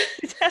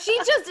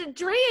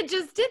 Drea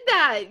just did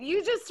that.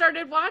 You just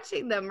started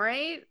watching them,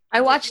 right?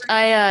 I watched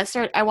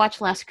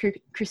Last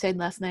Crusade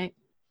last night.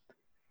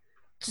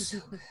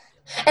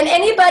 And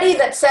anybody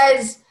that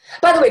says,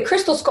 by the way,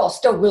 Crystal Skull's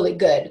still really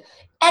good.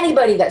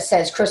 Anybody that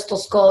says Crystal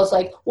Skull is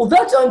like, well,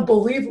 that's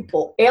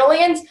unbelievable.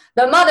 Aliens?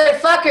 The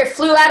motherfucker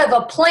flew out of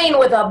a plane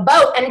with a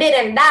boat and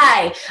didn't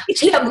die.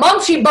 She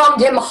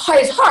bummed him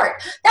his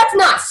heart. That's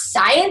not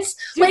science.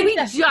 Dude, like, we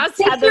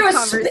just had this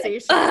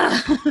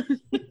conversation.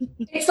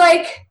 It's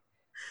like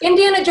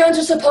Indiana Jones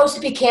is supposed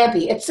to be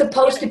campy. It's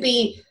supposed to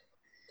be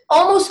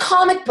almost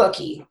comic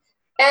booky.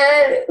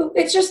 And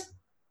it's just,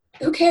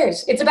 who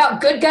cares? It's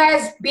about good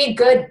guys being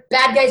good,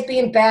 bad guys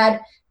being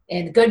bad,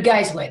 and the good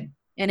guys win.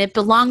 And it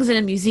belongs in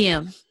a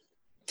museum.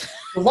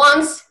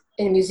 Belongs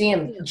in a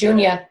museum,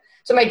 Junior.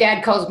 So my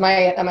dad calls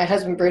my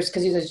husband Bruce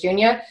because he's a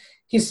Junior.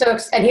 He's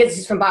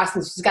he's from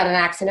Boston, so he's got an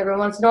accent every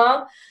once in a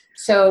while.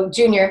 So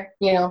Junior,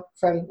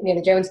 from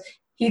Indiana Jones,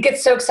 he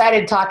gets so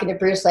excited talking to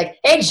Bruce, like,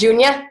 "Hey,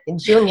 Junior," and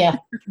Junior.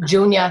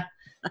 And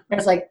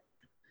it's like,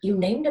 you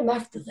named him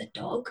after the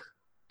dog?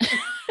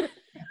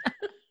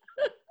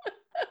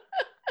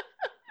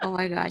 Oh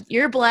my God,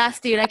 you're a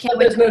blast, dude! I can't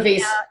wait those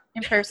movies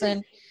in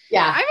person.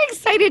 Yeah, I'm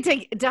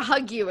excited to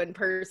hug you in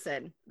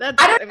person. I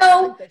don't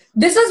know.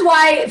 This is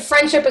why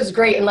friendship is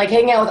great and like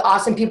hanging out with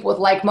awesome people with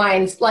like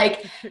minds.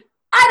 Like,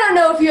 I don't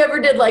know if you ever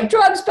did like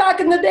drugs back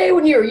in the day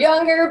when you were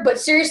younger, but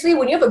seriously,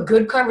 when you have a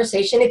good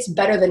conversation, it's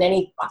better than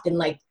any fucking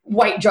like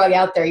white drug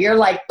out there. You're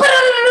like,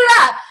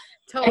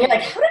 totally. And you're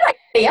like, how did I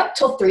stay up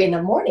till 3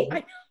 a.m?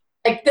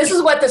 Like, this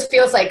is what this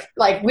feels like.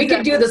 Like, we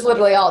could do this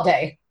literally all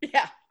day.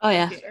 Yeah. Oh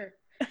yeah. Sure.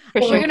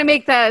 We're going to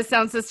make the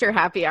Sound Sister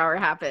happy hour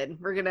happen.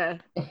 We're going to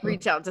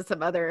reach out to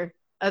some other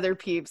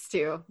peeps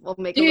too. We'll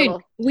make a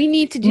little. We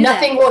need to do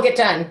Nothing will get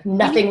done.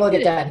 Nothing will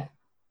get done.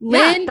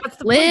 Lynn,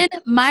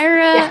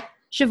 Myra,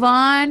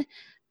 Siobhan,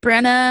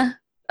 Brenna,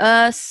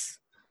 us.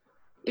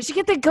 We should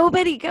get the Go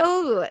Betty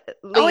Go.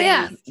 Oh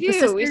yeah.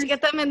 Too. We should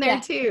get them in there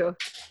too.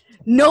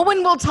 No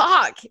one will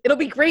talk. It'll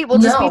be great. We'll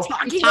just be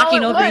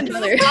talking over each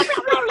other.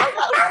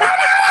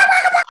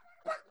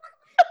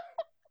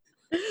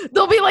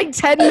 There'll be like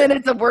 10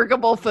 minutes of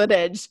workable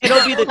footage.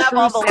 It'll be the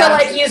true so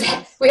like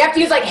we have to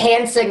use like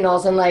hand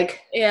signals and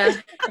like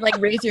like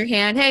raise your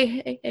hand.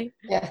 Hey.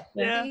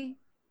 Yeah.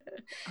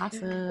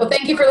 Awesome. Well,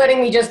 thank you for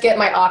letting me just get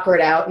my awkward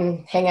out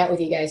and hang out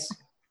with you guys.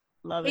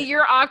 Love it.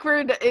 You're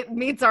awkward. It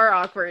meets our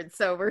awkward,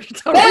 so we're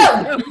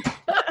totally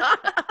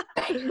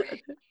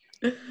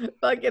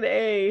fucking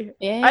A.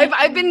 Yeah.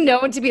 I've been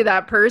known to be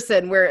that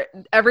person where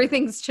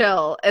everything's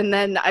chill and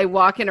then I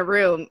walk in a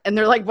room and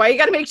they're like, why you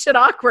gotta make shit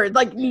awkward?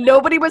 Like,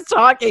 nobody was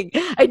talking.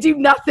 I do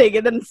nothing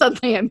and then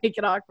suddenly I make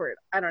it awkward.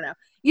 I don't know.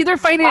 Either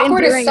find it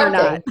endearing or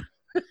not.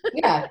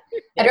 Yeah.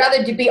 I'd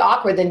rather be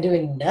awkward than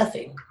doing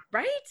nothing.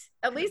 Right?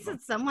 At least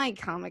it's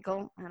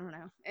semi-comical. I don't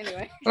know.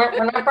 Anyway.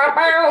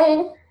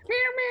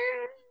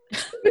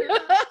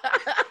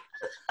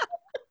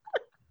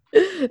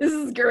 This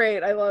is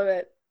great. I love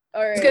it.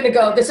 All right.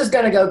 This is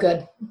gonna go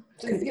good.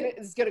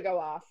 It's gonna go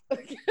off.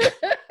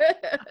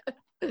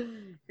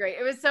 Great.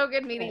 It was so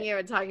good meeting you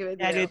and talking with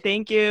you. Yeah, dude,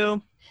 thank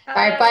you. All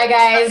right, bye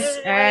guys.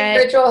 All right.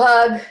 Virtual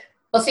hug.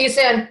 We'll see you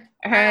soon.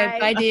 All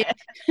right, bye dude.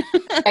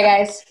 Bye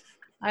guys.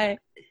 Bye.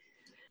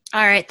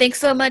 All right. Thanks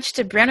so much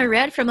to Brenna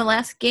Red from The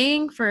Last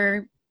Gang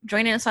for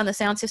joining us on the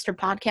Sound Sister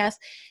podcast.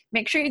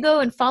 Make sure you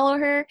go and follow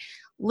her.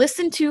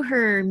 Listen to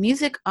her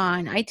music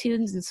on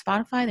iTunes and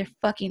Spotify. They're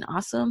fucking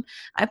awesome.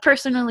 I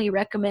personally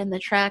recommend the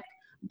track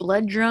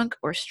Blood Drunk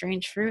or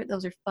Strange Fruit.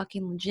 Those are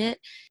fucking legit.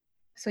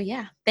 So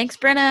yeah, thanks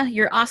Brenna.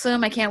 You're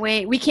awesome. I can't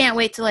wait. We can't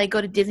wait to like go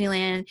to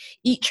Disneyland,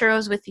 eat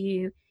churros with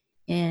you,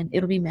 and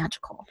it'll be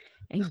magical.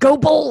 And go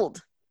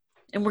bold.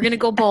 And we're going to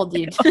go bold,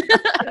 dude.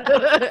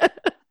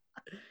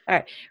 All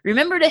right.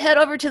 Remember to head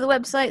over to the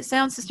website,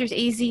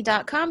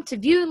 soundsistersaz.com, to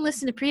view and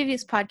listen to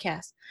previous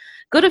podcasts.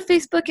 Go to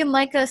Facebook and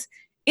like us,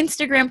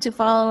 Instagram to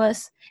follow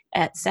us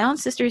at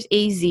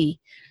SoundSistersAZ.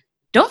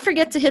 Don't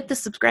forget to hit the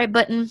subscribe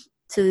button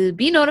to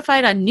be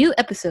notified on new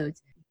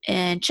episodes.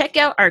 And check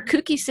out our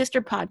kooky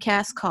sister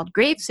podcast called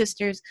Grave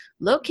Sisters,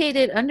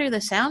 located under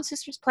the Sound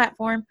Sisters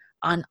platform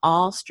on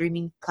all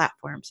streaming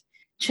platforms.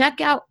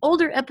 Check out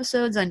older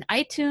episodes on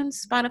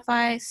iTunes,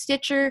 Spotify,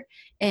 Stitcher,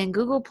 and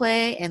Google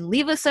Play, and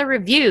leave us a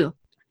review.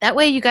 That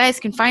way you guys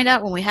can find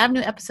out when we have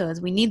new episodes.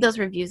 We need those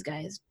reviews,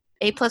 guys.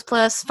 A++,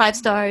 5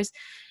 stars.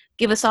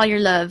 Give us all your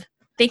love.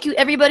 Thank you,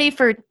 everybody,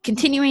 for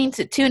continuing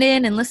to tune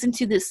in and listen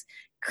to this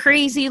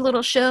crazy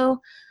little show.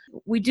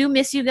 We do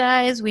miss you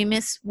guys. We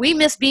miss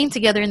being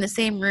together in the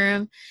same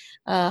room.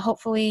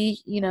 Hopefully,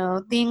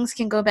 things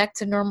can go back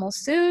to normal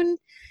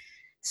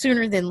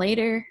sooner than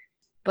later.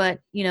 But,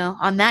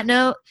 on that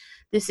note,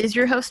 this is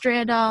your host,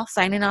 Rhea Doll,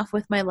 signing off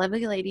with my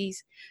lovely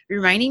ladies,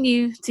 reminding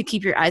you to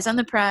keep your eyes on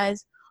the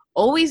prize,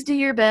 always do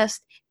your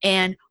best,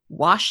 and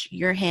wash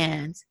your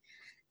hands.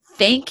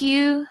 Thank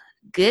you.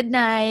 Good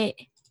night.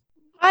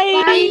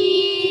 Bye.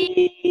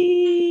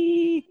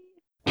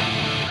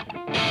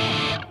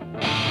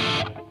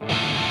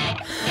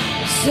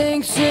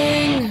 Sing,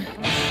 sing,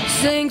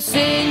 sing,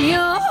 sing your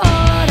heart.